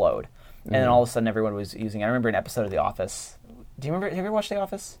explode. And then all of a sudden everyone was using it. I remember an episode of The Office. Do you remember? Have you ever watched The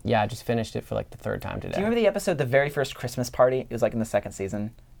Office? Yeah, I just finished it for like the third time today. Do you remember the episode, the very first Christmas party? It was like in the second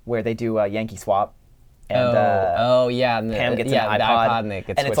season, where they do a Yankee swap. And, yeah. And Pam gets an iPod, and it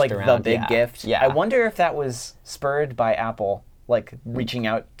gets and it's like around. the big gift. Yeah. I wonder if that was spurred by Apple, like reaching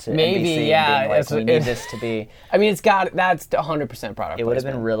out to NBC and being like, we need this to be... I mean, that's 100% product It would have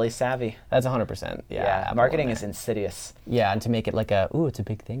been really savvy. That's 100%, yeah. Marketing is insidious. Yeah, and to make it like it's a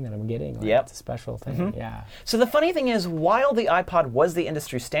big thing that I'm getting. Like, it's a special thing, yeah. So the funny thing is, while the iPod was the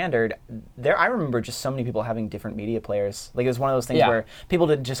industry standard, I remember just so many people having different media players. Like, it was one of those things where people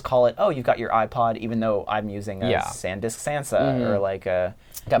didn't just call it, oh, you've got your iPod, even though I'm using a SanDisk Sansa or like a...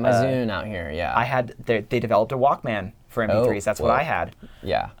 Got my Zune out here, yeah. They developed a Walkman for MP3s. That's what I had.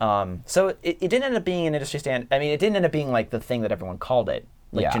 Yeah. So it didn't end up being an industry standard. I mean, it didn't end up being like the thing that everyone called it,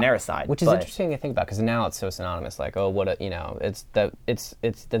 like genericide. Which is interesting to think about because now it's so synonymous. Like, it's the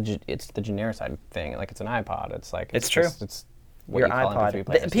genericide thing. Like, it's an iPod. It's like it's true. It's what your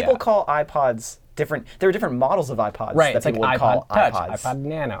iPod. People call iPods different. There are different models of iPods. Right. That it's people like would iPod call Touch, iPods. iPod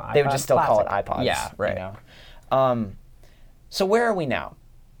Nano. iPod they would just still Classic. call it iPods. Yeah. Right. You know? So where are we now?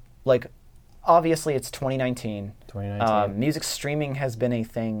 Like, obviously, it's 2019. Music streaming has been a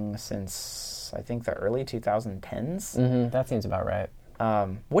thing since, I think, the early 2010s. That seems about right.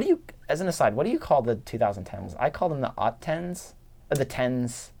 As an aside, what do you call the 2010s? I call them the aught-10s, or the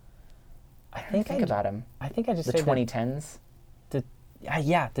 10s. I think about them. I think I just the said 2010s. The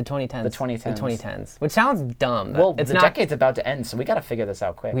 2010s. The 2010s. The 2010s, which sounds dumb. Well, the decade's about to end, so we got to figure this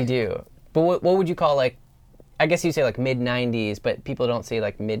out quick. We do. But what would you call, like, I guess you say like mid 90s, but people don't say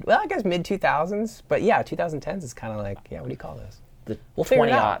like I guess mid 2000s. But yeah, 2010s is kind of like, what do you call this? We'll figure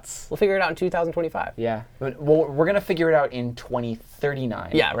it out. We'll figure it out in 2025. Yeah. Well, we're going to figure it out in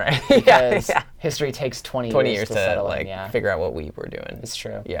 2039. Yeah, right. Because history takes 20 years to settle like in. Figure out what we were doing. It's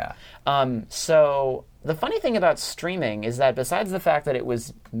true. Yeah. So the funny thing about streaming is that besides the fact that it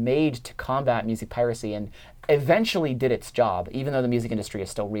was made to combat music piracy and eventually did its job, even though the music industry is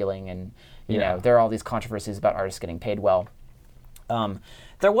still reeling and you know there are all these controversies about artists getting paid well,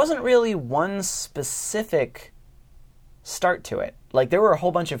 there wasn't really one specific start to it. Like, there were a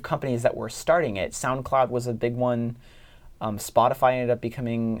whole bunch of companies that were starting it. SoundCloud was a big one. Spotify ended up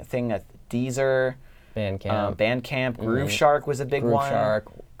becoming a thing. Deezer, Bandcamp, Grooveshark was a big one.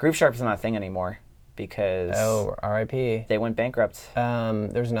 Grooveshark is not a thing anymore because R.I.P. They went bankrupt.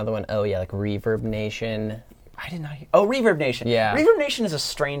 There's another one. Oh yeah, like Reverb Nation. I did not hear. Oh, Reverb Nation. Yeah. Reverb Nation is a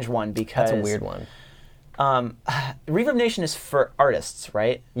strange one because that's a weird one. Reverb Nation is for artists,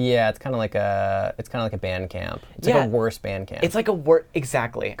 right? Yeah, it's kind of like a Bandcamp. It's like a worse Bandcamp. It's like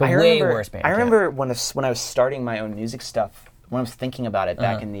exactly. Way worse Bandcamp. I remember when I was starting my own music stuff, when I was thinking about it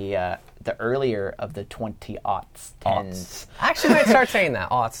back in the earlier of the 20-aughts, 10s. Actually, I start saying that.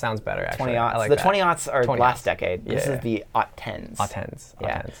 Aughts sounds better. Actually, 20-aughts. Like the that. 20-aughts are last decade. This is the aught-10s. Aught-10s.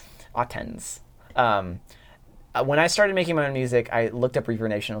 Yeah. Aught-10s. When I started making my own music, I looked up Reverb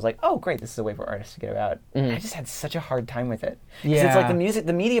Nation. I was like, "Oh, great! This is a way for artists to get it out." I just had such a hard time with it because it's like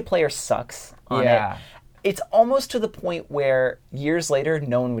the media player sucks on it. It's almost to the point where years later,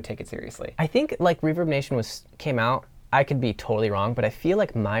 no one would take it seriously. I think like Reverb Nation came out. I could be totally wrong, but I feel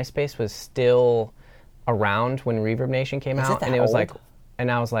like MySpace was still around when Reverb Nation came out, and it was like, and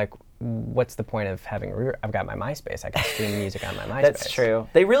I was like, what's the point of having I've got my MySpace. I can stream music on my MySpace. That's true.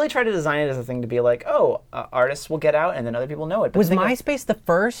 They really tried to design it as a thing to be like, artists will get out and then other people know it. But was MySpace the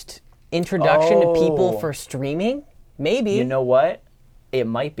first introduction to people for streaming? Maybe. You know what? It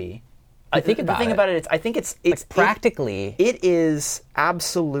might be. The thing about it is, I think it's like practically. It is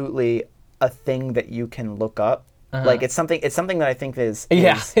absolutely a thing that you can look up. Like it's something that I think is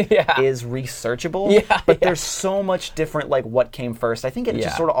researchable. But there's so much different like what came first. I think it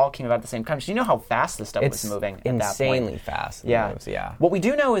just sort of all came about at the same time. So you know how fast this stuff was moving at that point. Insanely fast. Yeah. What we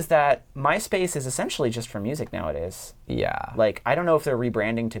do know is that MySpace is essentially just for music nowadays. Yeah. Like I don't know if they're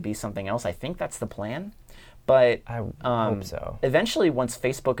rebranding to be something else. I think that's the plan. But I hope so. Eventually, once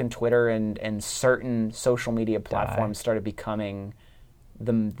Facebook and Twitter and certain social media platforms started becoming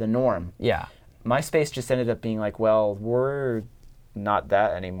the norm. Yeah. MySpace just ended up being like, well, we're not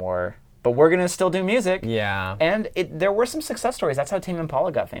that anymore, but we're going to still do music. Yeah. And there were some success stories. That's how Tame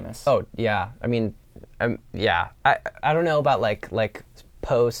Impala got famous. Oh, yeah. I mean, yeah. I don't know about like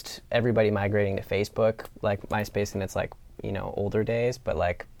post everybody migrating to Facebook, like MySpace in its like, older days, but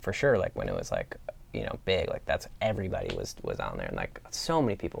like for sure, like when it was like big. Like that's everybody was on there, and like so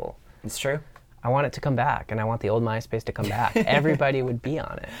many people. It's true. I want it to come back, and I want the old MySpace to come back. Everybody would be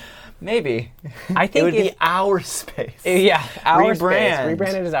on it. Maybe. I think it would be our space. Yeah, our space. Rebrand.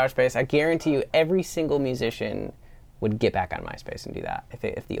 Rebranded as our space. I guarantee you, every single musician would get back on MySpace and do that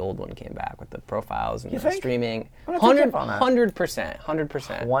if the old one came back with the profiles and the streaming. 100%.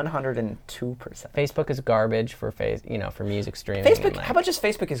 102%. Facebook is garbage for for music streaming. Facebook. How about just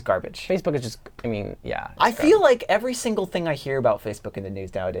Facebook is garbage? Facebook is just. I mean, yeah. I feel like every single thing I hear about Facebook in the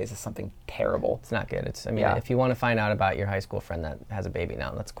news nowadays is something terrible. It's not good. If you want to find out about your high school friend that has a baby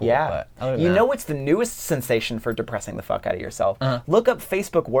now, that's cool. Yeah. But other than you that, know what's the newest sensation for depressing the fuck out of yourself? Look up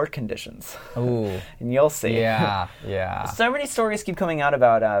Facebook work conditions. Ooh. And you'll see. Yeah. So many stories keep coming out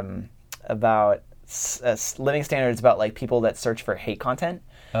about living standards about like people that search for hate content.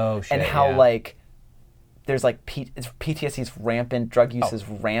 Oh shit. And how yeah. like there's like PTSD is rampant, drug use is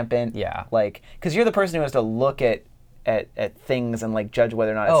rampant. Yeah. Like because you're the person who has to look at things and like judge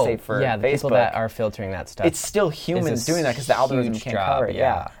whether or not it's safe for the Facebook. people that are filtering that stuff. It's still humans doing that because the algorithm can't job, cover it.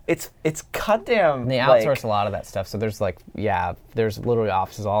 yeah. It's goddamn. And they outsource a lot of that stuff. So there's there's literally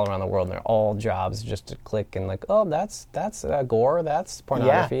offices all around the world, and they're all jobs just to click and like, oh, that's gore, that's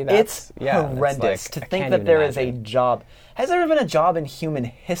pornography. It's horrendous to think that there is a job. Has there ever been a job in human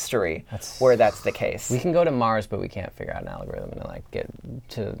history where that's the case? We can go to Mars, but we can't figure out an algorithm to like get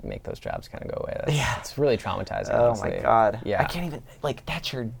to make those jobs kind of go away. It's really traumatizing. Oh honestly. my god! Yeah. I can't even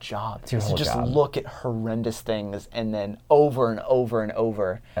that's your job. It's your whole just job. Look at horrendous things and then over and over and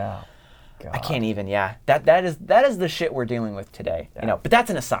over. Oh, God. I can't even. Yeah, that is the shit we're dealing with today. Yeah. But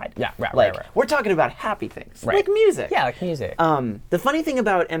that's an aside. Yeah, right. We're talking about happy things, Right. like music. Yeah, like music. The funny thing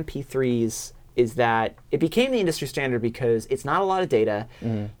about MP3s is that it became the industry standard because it's not a lot of data.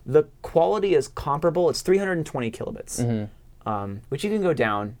 Mm-hmm. The quality is comparable. It's 320 kilobits, which you can go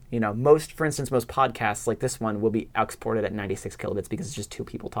down. For instance, most podcasts like this one will be exported at 96 kilobits because it's just two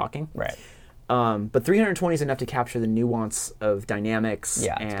people talking. Right. But 320 is enough to capture the nuance of dynamics.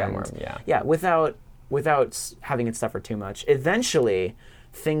 Yeah, it's got more, yeah. Without having it suffer too much. Eventually,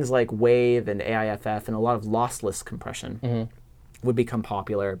 things like Wave and AIFF and a lot of lossless compression would become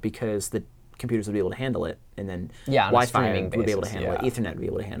popular because the computers would be able to handle it, and then Wi-Fi would be able to handle it, Ethernet would be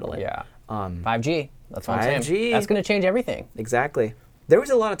able to handle it. Yeah. 5G. That's what I'm 5G. saying. That's going to change everything. Exactly. There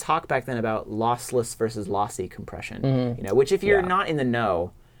was a lot of talk back then about lossless versus lossy compression. Which if you're not in the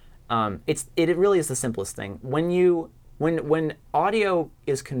know, it really is the simplest thing. When audio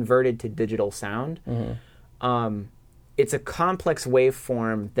is converted to digital sound, it's a complex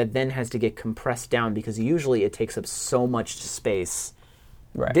waveform that then has to get compressed down because usually it takes up so much space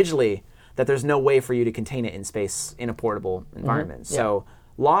digitally that there's no way for you to contain it in space in a portable environment. So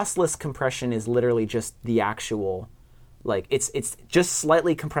lossless compression is literally just the actual, like it's just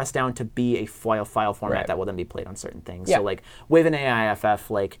slightly compressed down to be a file format that will then be played on certain things. So like with an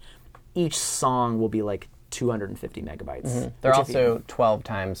AIFF, like each song will be like 250 megabytes. They're also 12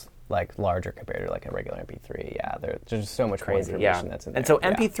 times like larger compared to like a regular MP3. Yeah, there's just so much crazy information that's in there. And so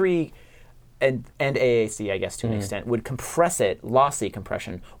MP3 and AAC, I guess, to an extent, would compress it, lossy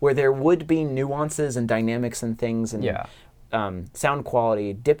compression, where there would be nuances and dynamics and things and sound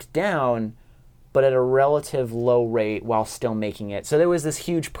quality dipped down, but at a relative low rate while still making it. So there was this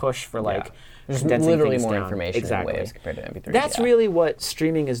huge push for like condensing literally things more down. information in waves compared to MP3. That's really what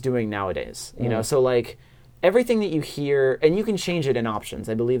streaming is doing nowadays. So like everything that you hear, and you can change it in options.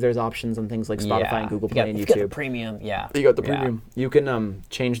 I believe there's options on things like Spotify and Google Play and YouTube. You got the premium, You got the premium. You can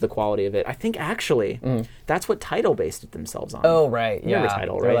change the quality of it. I think actually that's what Tidal based it themselves on. Oh, right. You remember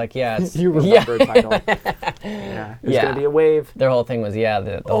Tidal, They're right? like, it's... You remember Tidal. There's going to be a wave. Their whole thing was,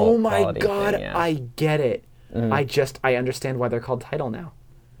 the oh whole my quality God, thing, I get it. I understand why they're called Tidal now.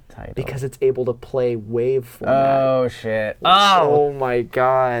 Tidal. Because it's able to play wave format. Oh, shit. Oh my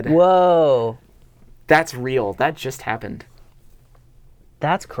God. Whoa. That's real. That just happened.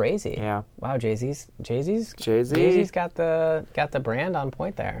 That's crazy. Yeah. Wow, Jay-Z's got the brand on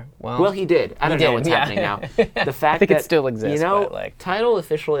point there. Well, he did. I don't know what's happening now. The fact I think that it still exists. But like... Tidal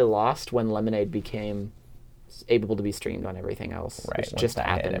officially lost when Lemonade became able to be streamed on everything else. Right. Which just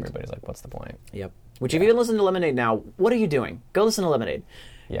happened. Everybody's like, what's the point? Yep. Which if you even listen to Lemonade now, what are you doing? Go listen to Lemonade.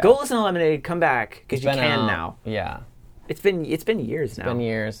 Yeah. Go listen to Lemonade. Come back because you can now. Yeah. It's been years now. It's been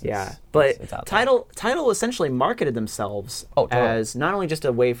years. Yeah, but it's out Tidal essentially marketed themselves totally. as not only just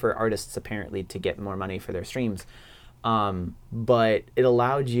a way for artists apparently to get more money for their streams, but it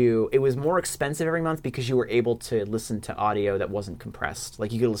allowed you. It was more expensive every month because you were able to listen to audio that wasn't compressed.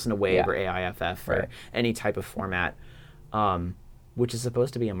 Like you could listen to Wave or AIFF or any type of format, which is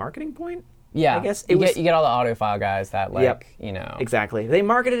supposed to be a marketing point. Yeah, I guess you get all the audiophile guys that like Exactly. They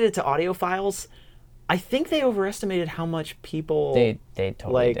marketed it to audiophiles. I think they overestimated how much people They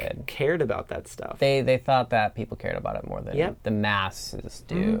totally like did. cared about that stuff. They thought that people cared about it more than Yep. the masses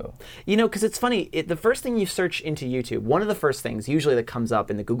do. You know, because it's funny. The first thing you search into YouTube, one of the first things usually that comes up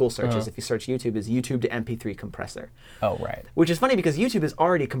in the Google searches if you search YouTube is YouTube to MP3 compressor. Oh, right. Which is funny because YouTube is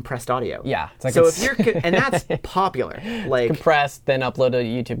already compressed audio. Yeah, it's like so it's- if you're and that's popular. Like Compressed, then upload to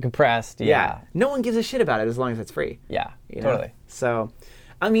YouTube. Compressed. Yeah. no one gives a shit about it as long as it's free. Yeah. You know? Totally. So,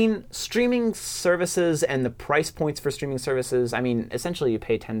 I mean, streaming services and the price points for streaming services, I mean, essentially you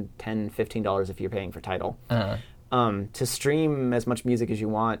pay $10, $15 if you're paying for Tidal to stream as much music as you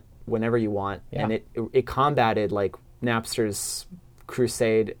want, whenever you want. Yeah. And it combated, like, Napster's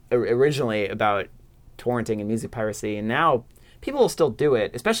crusade originally about torrenting and music piracy. And now people will still do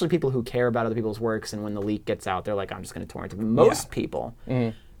it, especially people who care about other people's works. And when the leak gets out, they're like, I'm just going to torrent it. But most people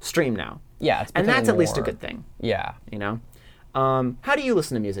stream now. Yeah. It's And that's becoming at least a more- good thing, Yeah. you know? How do you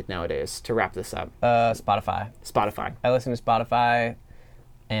listen to music nowadays, to wrap this up? Spotify. Spotify, I listen to Spotify,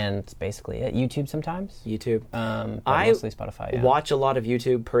 and it's basically it. YouTube sometimes. YouTube. But I mostly Spotify. Yeah. watch a lot of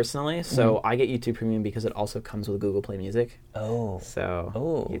YouTube personally, so I get YouTube Premium because it also comes with Google Play Music. Oh. So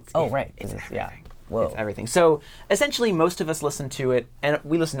Right. it's yeah. everything. Whoa. It's everything. So essentially, most of us listen to it, and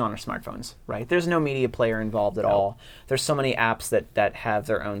we listen on our smartphones, right? There's no media player involved at all. There's so many apps that have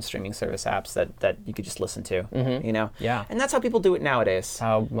their own streaming service apps that you could just listen to, you know? Yeah. And that's how people do it nowadays.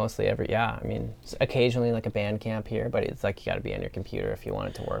 How mostly I mean, occasionally like a Bandcamp here, but it's like you got to be on your computer if you want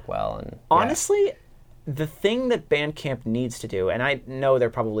it to work well. And Honestly, the thing that Bandcamp needs to do, and I know they're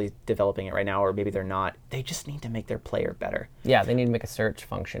probably developing it right now, or maybe they're not, they just need to make their player better. yeah, they need to make a search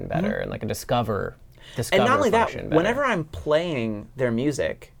function better and like a discover And not only that, function better. whenever I'm playing their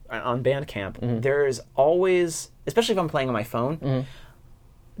music on Bandcamp, there's always, especially if I'm playing on my phone,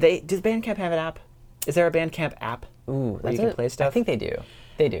 does Bandcamp have an app? Is there a Bandcamp app Ooh, where you can play stuff? I think they do.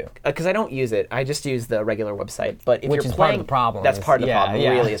 They do. Because I don't use it. I just use the regular website. But if Which you're is playing, part of the problem, that's is- part of the yeah, problem. yeah.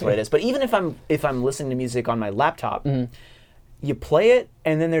 Really, is what it is. But even if I'm listening to music on my laptop, you play it,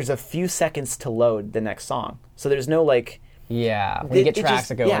 and then there's a few seconds to load the next song. So there's no like. Yeah, when you get It tracks just-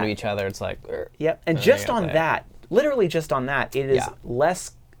 that go yeah. into each other, it's like. Yep. And Oh, just yeah, on okay. that, literally just on that, it is Yeah.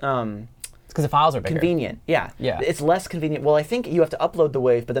 less. It's because the files are bigger. Convenient, yeah. Yeah. It's less convenient. Well, I think you have to upload the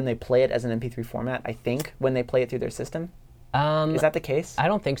wave, but then they play it as an MP3 format, I think, when they play it through their system. Is that the case? I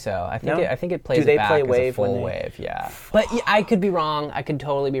don't think so. I think No? I think it plays Do they it back play as wave a when full they- wave. Yeah, but yeah, I could be wrong. I could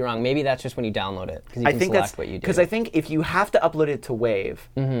totally be wrong. Maybe that's just when you download it because you I can think select that's what you do. because I think if you have to upload it to Wave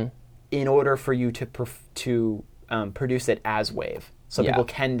in order for you to produce it as Wave, so Yeah. people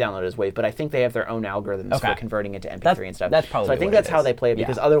can download it as Wave. But I think they have their own algorithms for Okay. converting it to MP3 and stuff. that's probably so I think what it that's how is. they play it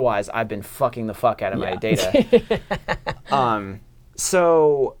because Yeah. otherwise I've been fucking the fuck out of my Yeah. data.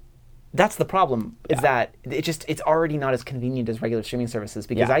 So that's the problem is that it's already not as convenient as regular streaming services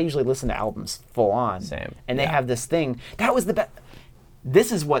because Yeah. I usually listen to albums full on. Same. And they Yeah. have this thing. That was the best.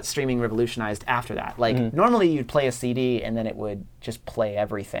 This is what streaming revolutionized after that. Like normally you'd play a CD and then it would just play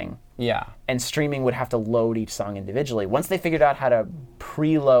everything. yeah, And streaming would have to load each song individually. Once they figured out how to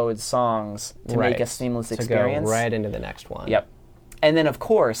preload songs to make a seamless to experience. go right into the next one. Yep. And then of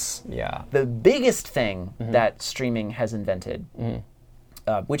course, Yeah. the biggest thing that streaming has invented,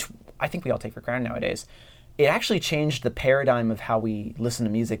 which I think we all take for granted nowadays, it actually changed the paradigm of how we listen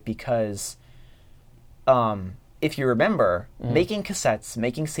to music because if you remember, making cassettes,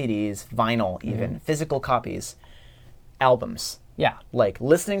 making CDs, vinyl even, physical copies, albums, Yeah. like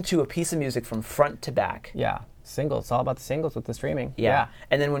listening to a piece of music from front to back. Yeah. Singles. It's all about the singles with the streaming. Yeah.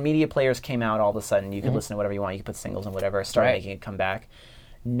 And then when media players came out, all of a sudden you could listen to whatever you want. You could put singles and whatever, start Right. making it come back.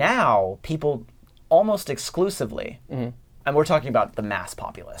 Now, people almost exclusively, and we're talking about the mass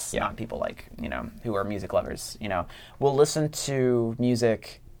populace, Yeah. not people like, who are music lovers, will listen to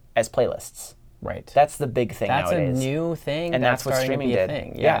music as playlists. Right. That's the big thing That's nowadays. a new thing. And that's what starting to streaming be a did.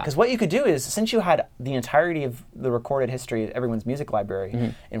 thing. Yeah, Yeah. because what you could do is, since you had the entirety of the recorded history of everyone's music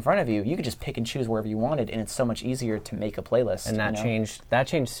library in front of you, you could just pick and choose wherever you wanted, and it's so much easier to make a playlist. And that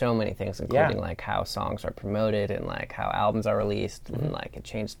changed so many things, including like how songs are promoted and like how albums are released, and like it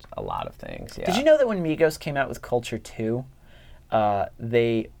changed a lot of things. Yeah. Did you know that when Migos came out with Culture 2,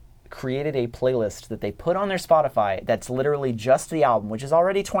 they created a playlist that they put on their Spotify that's literally just the album, which is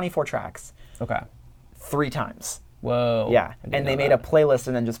already 24 tracks, Okay. 3 times. Whoa. Yeah, I didn't and they know made that. a playlist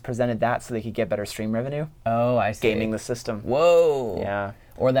and then just presented that so they could get better stream revenue, Oh, I see. gaming the system. Whoa. Yeah.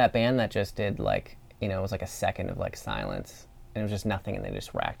 Or that band that just did like, it was like a second of like silence, and it was just nothing, and they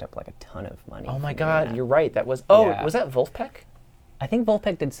just racked up like a ton of money. Oh my from God, that. you're right. That was Yeah. was that Wolfpack? I think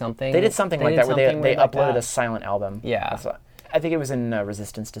Wolfpack did something. They did something like that where they weird like uploaded that. a silent album. Yeah. That's what- I think it was in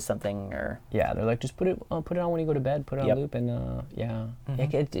resistance to something or... Yeah, they're like, just put it on when you go to bed, put it on loop, and yeah.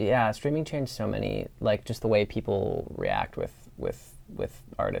 Mm-hmm. Streaming changed so many, like, just the way people react with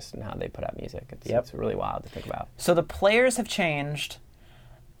artists and how they put out music. It's really wild to think about. So the players have changed,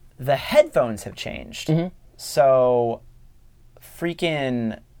 the headphones have changed. Mm-hmm. So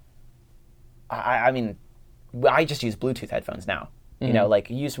freaking... I mean, I just use Bluetooth headphones now. Mm-hmm. You know, like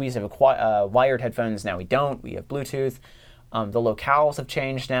we used to have wired headphones, now we don't. We have Bluetooth. The locales have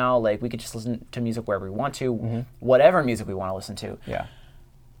changed now. Like, we could just listen to music wherever we want to, whatever music we want to listen to. Yeah.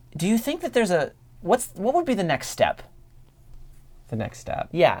 Do you think that there's what would be the next step? The next step?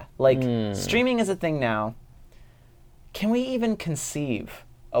 Yeah. Like, streaming is a thing now. Can we even conceive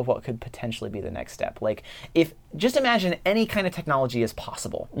of what could potentially be the next step? Like, just imagine any kind of technology is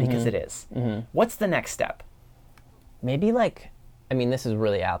possible, because it is. Mm-hmm. What's the next step? Maybe, like, I mean, this is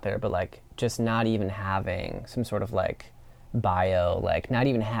really out there, but, like, just not even having some sort of, like, like, not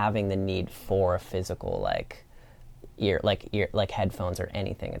even having the need for a physical, like, ear, like headphones or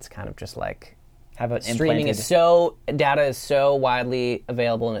anything. It's kind of just, like, streaming data is so widely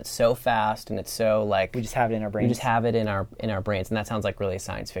available, and it's so fast, and it's so, like... We just have it in our brains. We just have it in our brains, and that sounds like really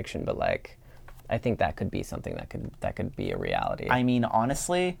science fiction, but, like, I think that could be something that could be a reality. I mean,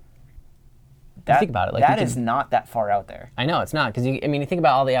 honestly... think about it. Like, that is not that far out there. I know, it's not. Because, you think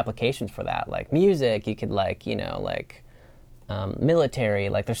about all the applications for that. Like, music, you could, like, military.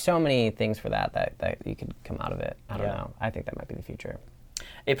 Like, there's so many things for that you could come out of it. I don't know. I think that might be the future.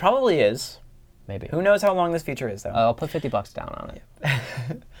 It probably is. Maybe. Who knows how long this future is, though? I'll put $50 down on it.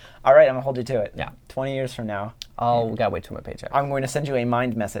 All right, I'm going to hold you to it. Yeah. 20 years from now. We got to wait till my paycheck. I'm going to send you a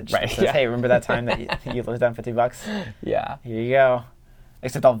mind message that says, hey, remember that time that you lived down $50? Yeah. Here you go.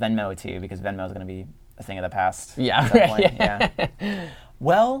 Except I'll Venmo it to you, because Venmo is going to be a thing of the past. Yeah. At that point. Yeah.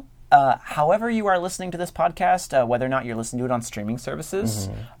 Well, however you are listening to this podcast, whether or not you're listening to it on streaming services,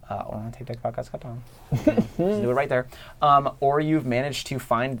 or on TapeDeckPodcast.com, just do it right there, or you've managed to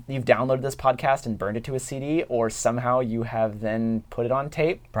you've downloaded this podcast and burned it to a CD, or somehow you have then put it on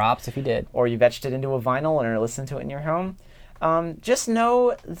tape. Props if you did. Or you've etched it into a vinyl and are listening to it in your home. Just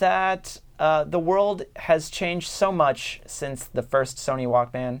know that the world has changed so much since the first Sony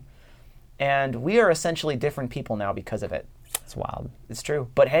Walkman, and we are essentially different people now because of it. It's wild. It's true.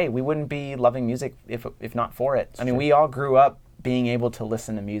 But hey, we wouldn't be loving music if not for it. I mean, we all grew up being able to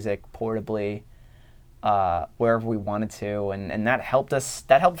listen to music portably wherever we wanted to, and that helped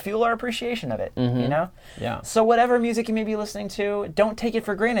fuel our appreciation of it, you know? Yeah. So whatever music you may be listening to, don't take it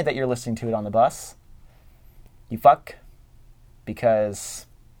for granted that you're listening to it on the bus. You fuck. Because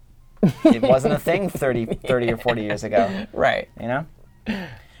it wasn't a thing 30 or 40 years ago. Right. You know?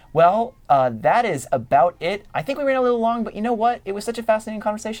 Well, that is about it. I think we ran a little long, but you know what? It was such a fascinating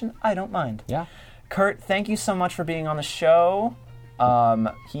conversation. I don't mind. Yeah. Kurt, thank you so much for being on the show.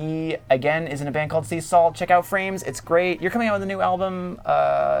 He, again, is in a band called Sea Salt. Check out Frames. It's great. You're coming out with a new album,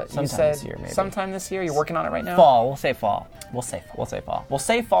 this year, maybe. Sometime this year? You're working on it right now? Fall. We'll say fall. We'll say fall. We'll say fall. We'll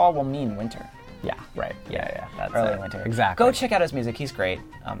say fall will mean winter. Yeah, right. Yeah. That's early winter. Exactly. Go check out his music. He's great.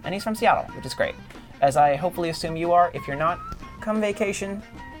 And he's from Seattle, which is great. As I hopefully assume you are. If you're not, come vacation.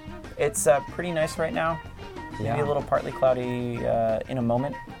 It's pretty nice right now. Maybe a little partly cloudy in a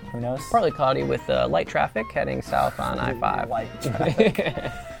moment. Who knows? Partly cloudy with light traffic heading south on I-5. Light traffic.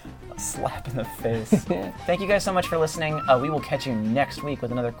 A slap in the face. Thank you guys so much for listening. We will catch you next week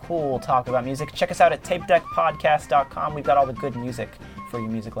with another cool talk about music. Check us out at TapeDeckPodcast.com. We've got all the good music for you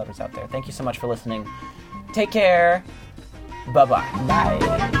music lovers out there. Thank you so much for listening. Take care. Bye-bye.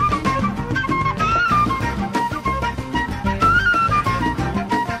 Bye.